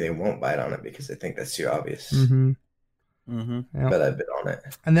 but maybe they won't bite on it because they think that's too obvious. Mm-hmm. Mm-hmm. Yep. But I bit on it.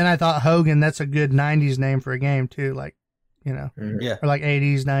 And then I thought Hogan, that's a good 90s name for a game too. Like, you know, Yeah. or like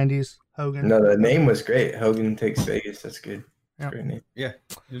 80s, 90s Hogan. No, the name was great. Hogan Takes Vegas. That's good. Yep. Great name. Yeah.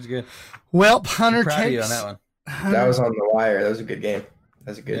 It was good. Well, Hunter I'm proud of takes you on that one. That was on the wire. That was a good game.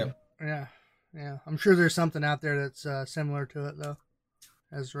 That's a good. Yep. Yeah. I'm sure there's something out there that's similar to it though.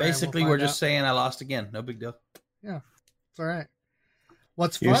 As Ryan will Basically, find we're just out. saying I lost again. No big deal. It's all right.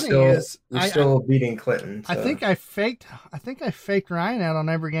 What's You're funny still, is you're still beating Clinton. I so. think I faked Ryan out on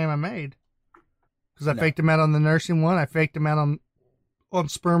every game I made. Because I faked him out on the nursing one. I faked him out on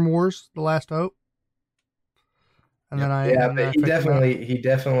Sperm Wars, The Last Hope. And then but he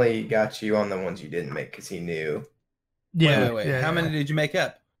definitely got you on the ones you didn't make because he knew. Yeah. Wait. How many did you make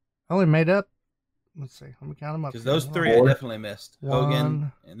up? I only made up. Let's see. Let me count them up. Because those three I definitely missed.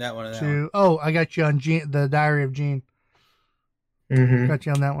 Hogan and that one and that one. Oh, I got you on the Diary of Gene. Mm-hmm. Got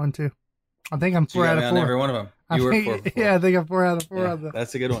you on that one too. I think I'm 4 out of 4. Every one of them. You were 4 before. Yeah, I think I'm 4 out of 4 on them.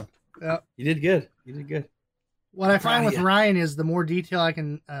 That's a good one. Yeah. You did good. What I find with Ryan is the more detail I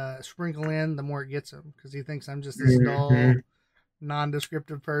can sprinkle in, the more it gets him. Because he thinks I'm just this dull,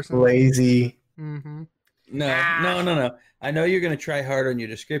 non-descriptive person. Lazy. Mm-hmm. No. I know you're going to try hard on your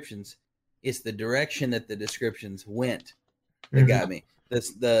descriptions. It's the direction that the descriptions went that got me.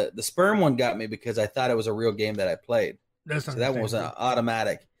 The sperm one got me because I thought it was a real game that I played. So that one was an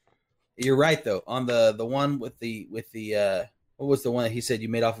automatic. You're right though. On the one with the what was the one that he said you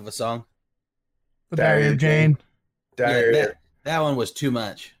made off of a song? The Diary of Jane. That one was too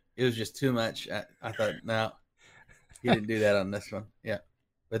much. It was just too much. I thought, no, he didn't do that on this one. Yeah.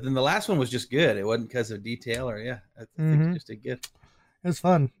 But then the last one was just good. It wasn't because of detail I think he just did good. It was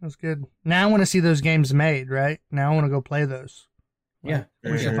fun. It was good. Now I want to see those games made, right? Now I want to go play those. Yeah.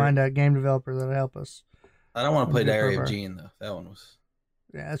 We should find a game developer that'll help us. I don't want to play Diary of Gene, though. That one was...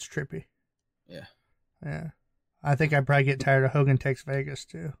 Yeah, that's trippy. Yeah. Yeah. I think I'd probably get tired of Hogan Takes Vegas,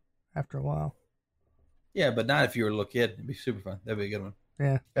 too, after a while. Yeah, but not if you were a little kid. It'd be super fun. That'd be a good one.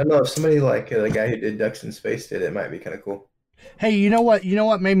 Yeah. I don't know. If somebody like the guy who did Ducks in Space did it, might be kind of cool. Hey, you know what? You know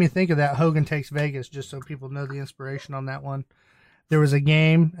what made me think of that Hogan Takes Vegas, just so people know the inspiration on that one? There was a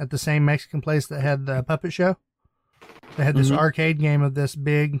game at the same Mexican place that had the puppet show. They had this arcade game of this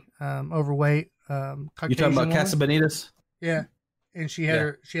big, overweight Caucasian You talking about Casa Bonitas? Yeah. And she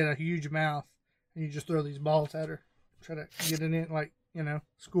had a huge mouth, and you just throw these balls at her, try to get it in,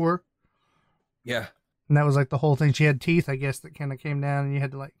 score. Yeah. And that was like the whole thing. She had teeth, I guess, that kind of came down, and you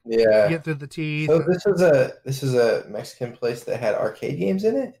had to get through the teeth. So this is a Mexican place that had arcade games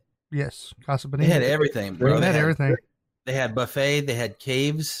in it. Yes, Casa Bonitas. They had everything, bro. They had everything. They had buffet. They had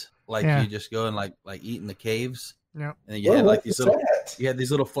caves, you just go and like eat in the caves. Yeah. And then you had like these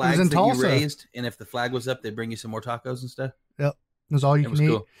little flags that you raised, and if the flag was up, they'd bring you some more tacos and stuff. Yep. It was all you can eat.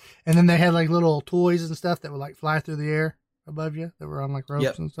 Cool. And then they had like little toys and stuff that would like fly through the air above you that were on like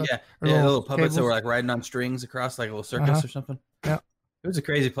ropes and stuff. Yeah. Little puppets that were like riding on strings across like a little circus or something. Yeah. It was a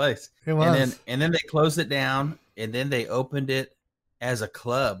crazy place. It was. And then they closed it down, and then they opened it as a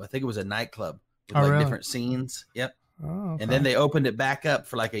club. I think it was a nightclub with different scenes. Yep. Oh, okay. And then they opened it back up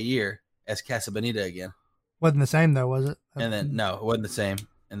for like a year as Casa Bonita again. Wasn't the same though, was it? And then no, it wasn't the same.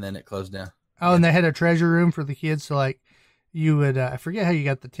 And then it closed down. Oh, and they had a treasure room for the kids. So like you would, I forget how you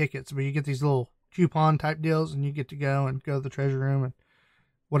got the tickets, but you get these little coupon type deals, and you get to go to the treasure room, and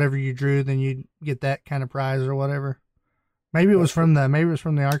whatever you drew, then you'd get that kind of prize or whatever. Maybe it was from the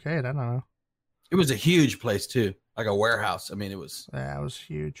arcade. I don't know. It was a huge place too, like a warehouse. I mean, it was. Yeah, it was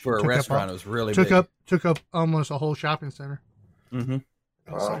huge for a restaurant. It was really big. Took up almost a whole shopping center. Mm-hmm.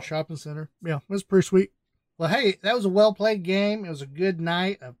 Outside shopping center. Yeah, it was pretty sweet. Well, hey, that was a well played game. It was a good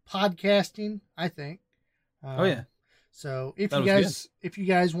night of podcasting, I think. Oh yeah. So if you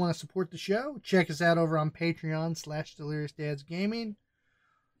guys want to support the show, check us out over on Patreon/DeliriousDadsGaming.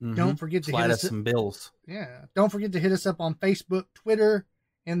 Mm-hmm. Don't forget to hit us some bills. Yeah. Don't forget to hit us up on Facebook, Twitter,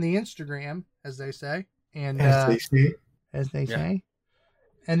 and the Instagram, as they say. And as they say.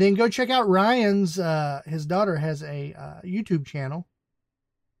 And then go check out Ryan's. His daughter has a YouTube channel.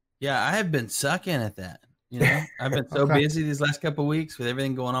 Yeah, I have been sucking at that. I've been so busy these last couple of weeks with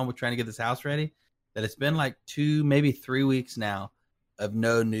everything going on with trying to get this house ready that it's been like 2, maybe 3 weeks now of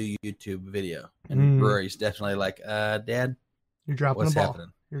no new YouTube video. And Rory's definitely like, Dad, you're dropping what's the ball.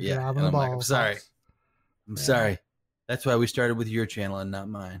 Happening? You're dropping the ball. Like, I'm sorry. I'm sorry. That's why we started with your channel and not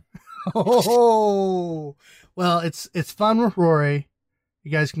mine. Oh, well, it's fun with Rory.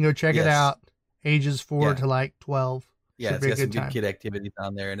 You guys can go check it out. Ages 4 to like 12. Yeah, it's got some good kid activities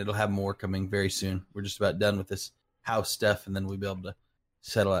on there, and it'll have more coming very soon. We're just about done with this house stuff, and then we'll be able to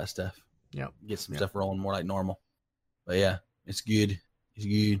settle that stuff. Yep. Get some stuff rolling more like normal. But yeah, it's good. It's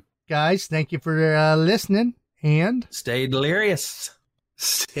good. Guys, thank you for listening, and stay delirious.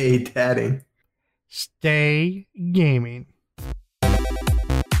 Stay dadding. Stay gaming.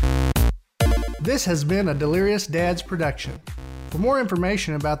 This has been a Delirious Dads production. For more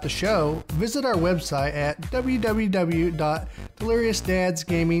information about the show, visit our website at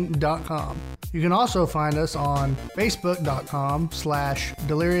www.deliriousdadsgaming.com. You can also find us on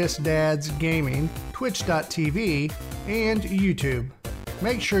facebook.com/deliriousdadsgaming, twitch.tv, and YouTube.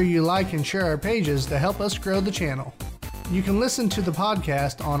 Make sure you like and share our pages to help us grow the channel. You can listen to the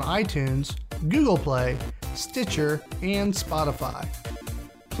podcast on iTunes, Google Play, Stitcher, and Spotify.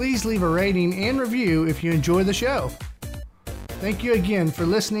 Please leave a rating and review if you enjoy the show. Thank you again for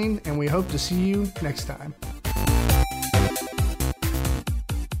listening, and we hope to see you next time.